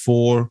does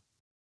for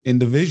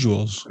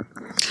individuals.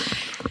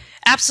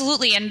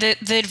 Absolutely. And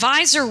the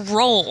advisor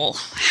role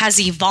has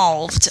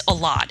evolved a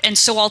lot. And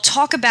so I'll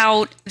talk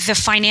about the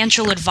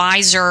financial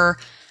advisor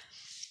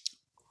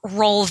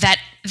role that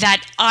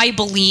I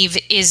believe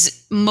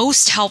is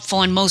most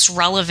helpful and most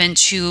relevant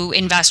to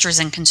investors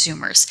and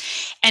consumers.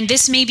 And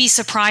this may be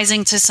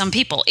surprising to some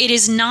people. It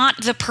is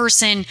not the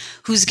person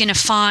who's going to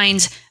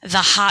find the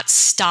hot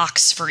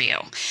stocks for you.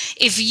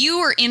 If you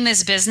are in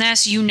this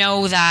business, you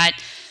know that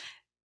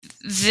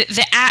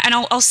and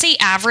I'll say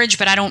average,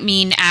 but I don't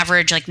mean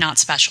average like not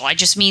special. I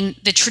just mean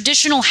the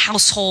traditional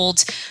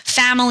household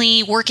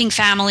family, working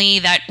family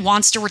that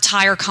wants to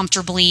retire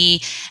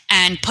comfortably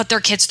and put their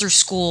kids through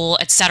school,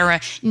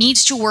 etc.,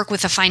 needs to work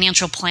with a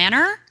financial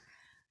planner.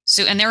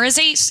 So, and there is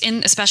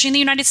especially in the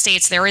United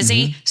States, there is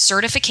a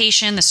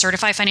certification, the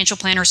Certified Financial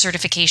Planner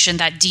certification,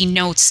 that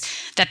denotes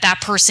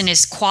that person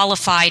is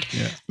qualified,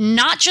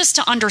 not just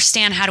to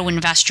understand how to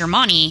invest your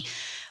money,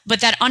 but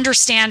that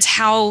understands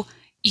how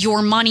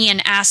your money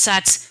and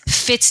assets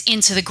fits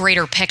into the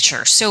greater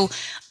picture. So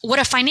what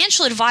a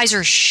financial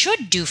advisor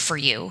should do for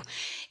you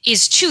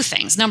is two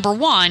things. Number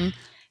one,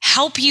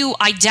 help you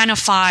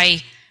identify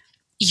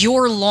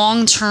your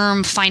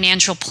long-term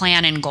financial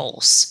plan and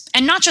goals.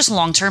 And not just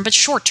long-term, but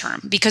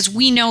short-term, because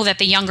we know that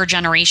the younger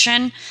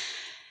generation,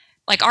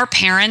 like our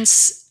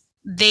parents,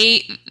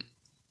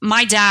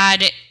 my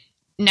dad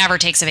never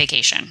takes a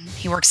vacation.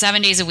 He works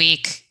 7 days a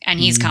week and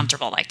he's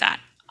comfortable like that.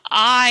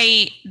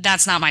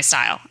 That's not my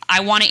style. I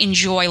want to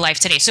enjoy life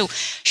today. So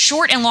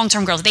short and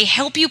long-term goals, they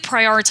help you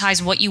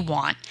prioritize what you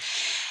want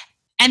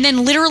and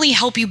then literally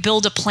help you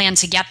build a plan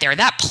to get there.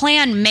 That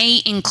plan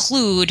may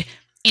include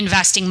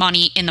investing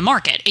money in the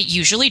market. It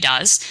usually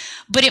does,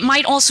 but it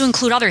might also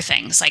include other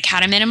things like how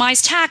to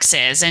minimize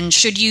taxes and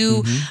should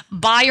you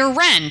buy or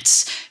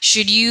rent?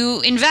 Should you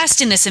invest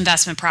in this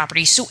investment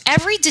property? So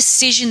every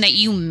decision that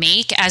you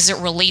make as it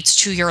relates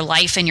to your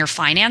life and your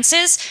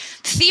finances,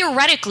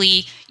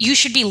 theoretically, you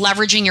should be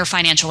leveraging your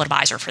financial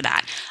advisor for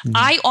that.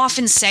 I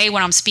often say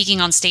when I'm speaking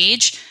on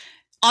stage,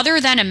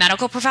 other than a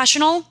medical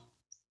professional,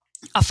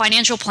 a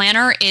financial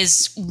planner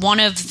is one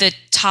of the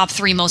top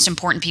 3 most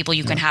important people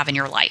you can have in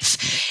your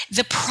life.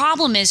 The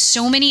problem is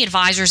so many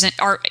advisors in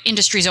our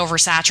industry is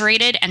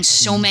oversaturated and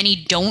so many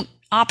don't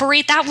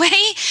operate that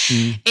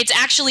way. It's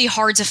actually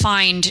hard to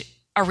find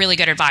a really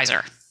good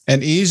advisor.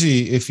 And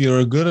easy if you're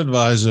a good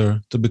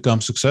advisor to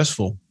become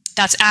successful.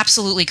 That's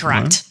absolutely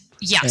correct. Right.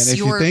 Yes. And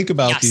if you think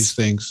about these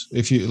things,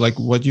 if you like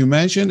what you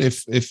mentioned,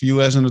 if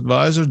you as an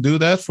advisor do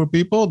that for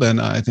people, then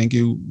I think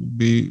you'll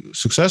be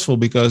successful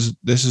because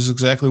this is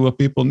exactly what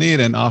people need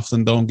and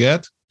often don't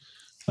get.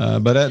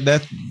 But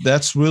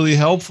that's really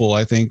helpful,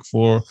 I think,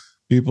 for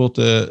people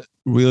to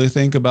really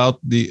think about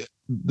the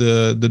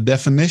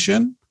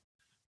definition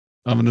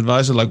of an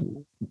advisor. Like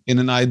in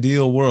an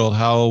ideal world,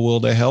 how will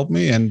they help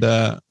me? And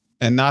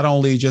not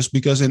only just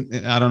because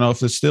I don't know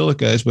if it's still the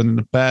case, but in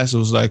the past it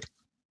was like,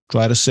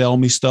 try to sell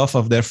me stuff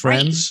of their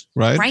friends,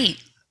 right?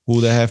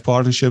 Who they have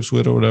partnerships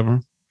with or whatever.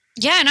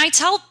 Yeah, and I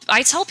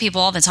tell people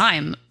all the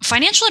time,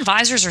 financial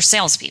advisors are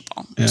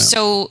salespeople. Yeah.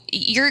 So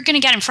you're going to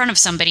get in front of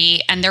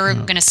somebody and they're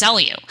going to sell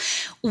you.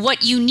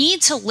 What you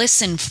need to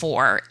listen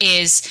for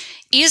is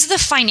the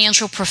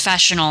financial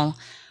professional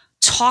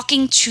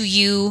talking to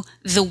you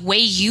the way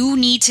you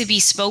need to be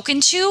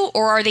spoken to,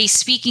 or are they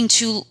speaking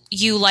to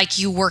you like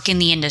you work in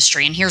the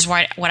industry? And here's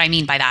what I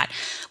mean by that.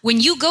 When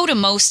you go to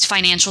most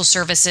financial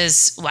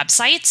services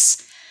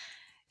websites,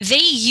 they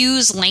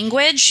use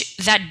language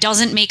that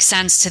doesn't make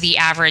sense to the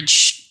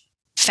average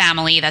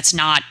family that's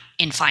not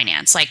in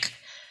finance, like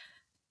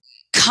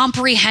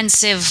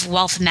comprehensive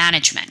wealth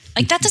management.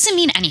 Like that doesn't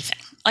mean anything.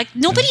 Like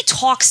nobody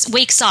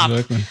wakes up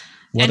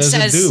what does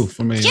it do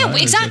for me? Yeah, right?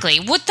 Exactly.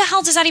 What the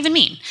hell does that even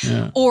mean?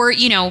 Yeah. Or,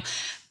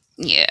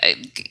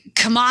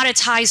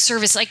 commoditized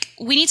service. Like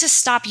we need to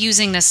stop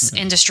using this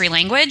industry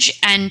language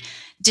and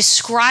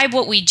describe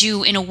what we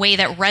do in a way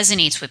that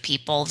resonates with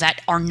people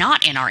that are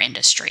not in our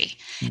industry.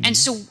 Mm-hmm. And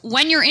so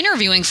when you're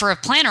interviewing for a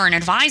planner or an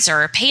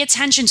advisor, pay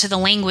attention to the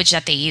language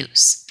that they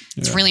use.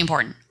 It's really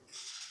important.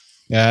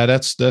 Yeah,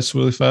 that's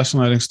really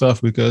fascinating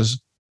stuff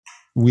because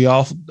we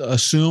all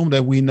assume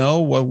that we know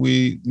what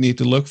we need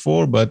to look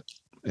for, but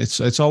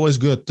it's always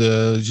good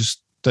to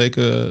just take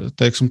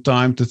some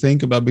time to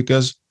think about,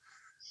 because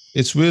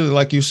it's really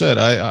like you said.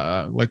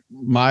 I like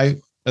my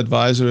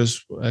advisor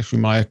is actually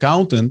my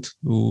accountant,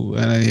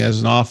 and he has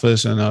an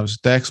office and I was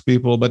tax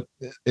people, but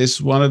it's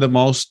one of the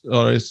most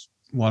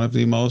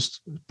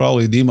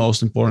probably the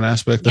most important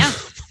aspect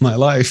of my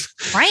life.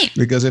 Right.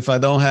 Because if I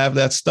don't have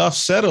that stuff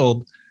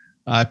settled,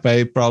 I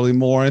pay probably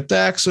more in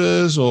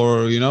taxes,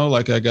 or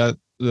like I got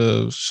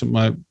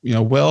my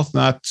wealth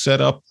not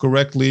set up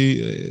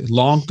correctly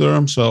long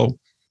term. So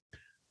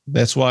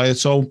that's why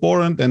it's so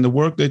important, and the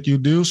work that you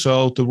do.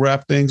 So to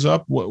wrap things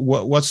up,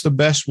 what's the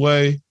best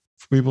way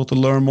for people to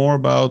learn more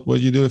about what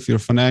you do if you're a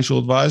financial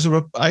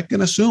advisor? I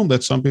can assume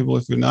that some people,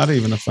 if you're not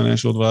even a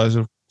financial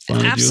advisor,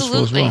 find it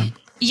useful as well.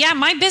 Yeah,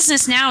 my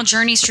business now,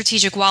 Journey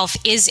Strategic Wealth,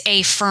 is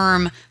a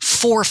firm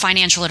for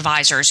financial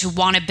advisors who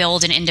want to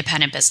build an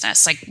independent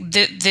business. Like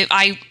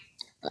I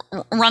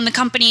run the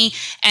company,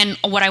 and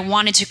what I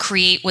wanted to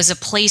create was a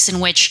place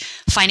in which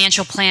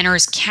financial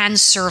planners can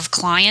serve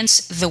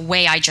clients the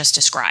way I just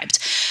described.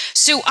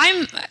 So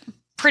I'm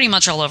pretty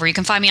much all over. You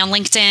can find me on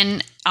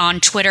LinkedIn,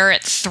 on Twitter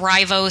at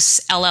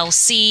Thrivos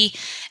LLC,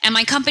 and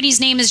my company's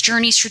name is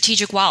Journey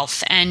Strategic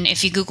Wealth. And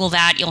if you Google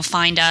that, you'll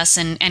find us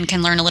and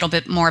can learn a little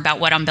bit more about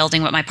what I'm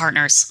building with my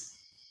partners.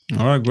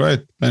 All right,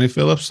 great. Penny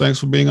Phillips, thanks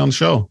for being on the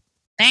show.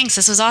 Thanks.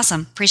 This was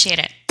awesome. Appreciate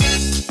it.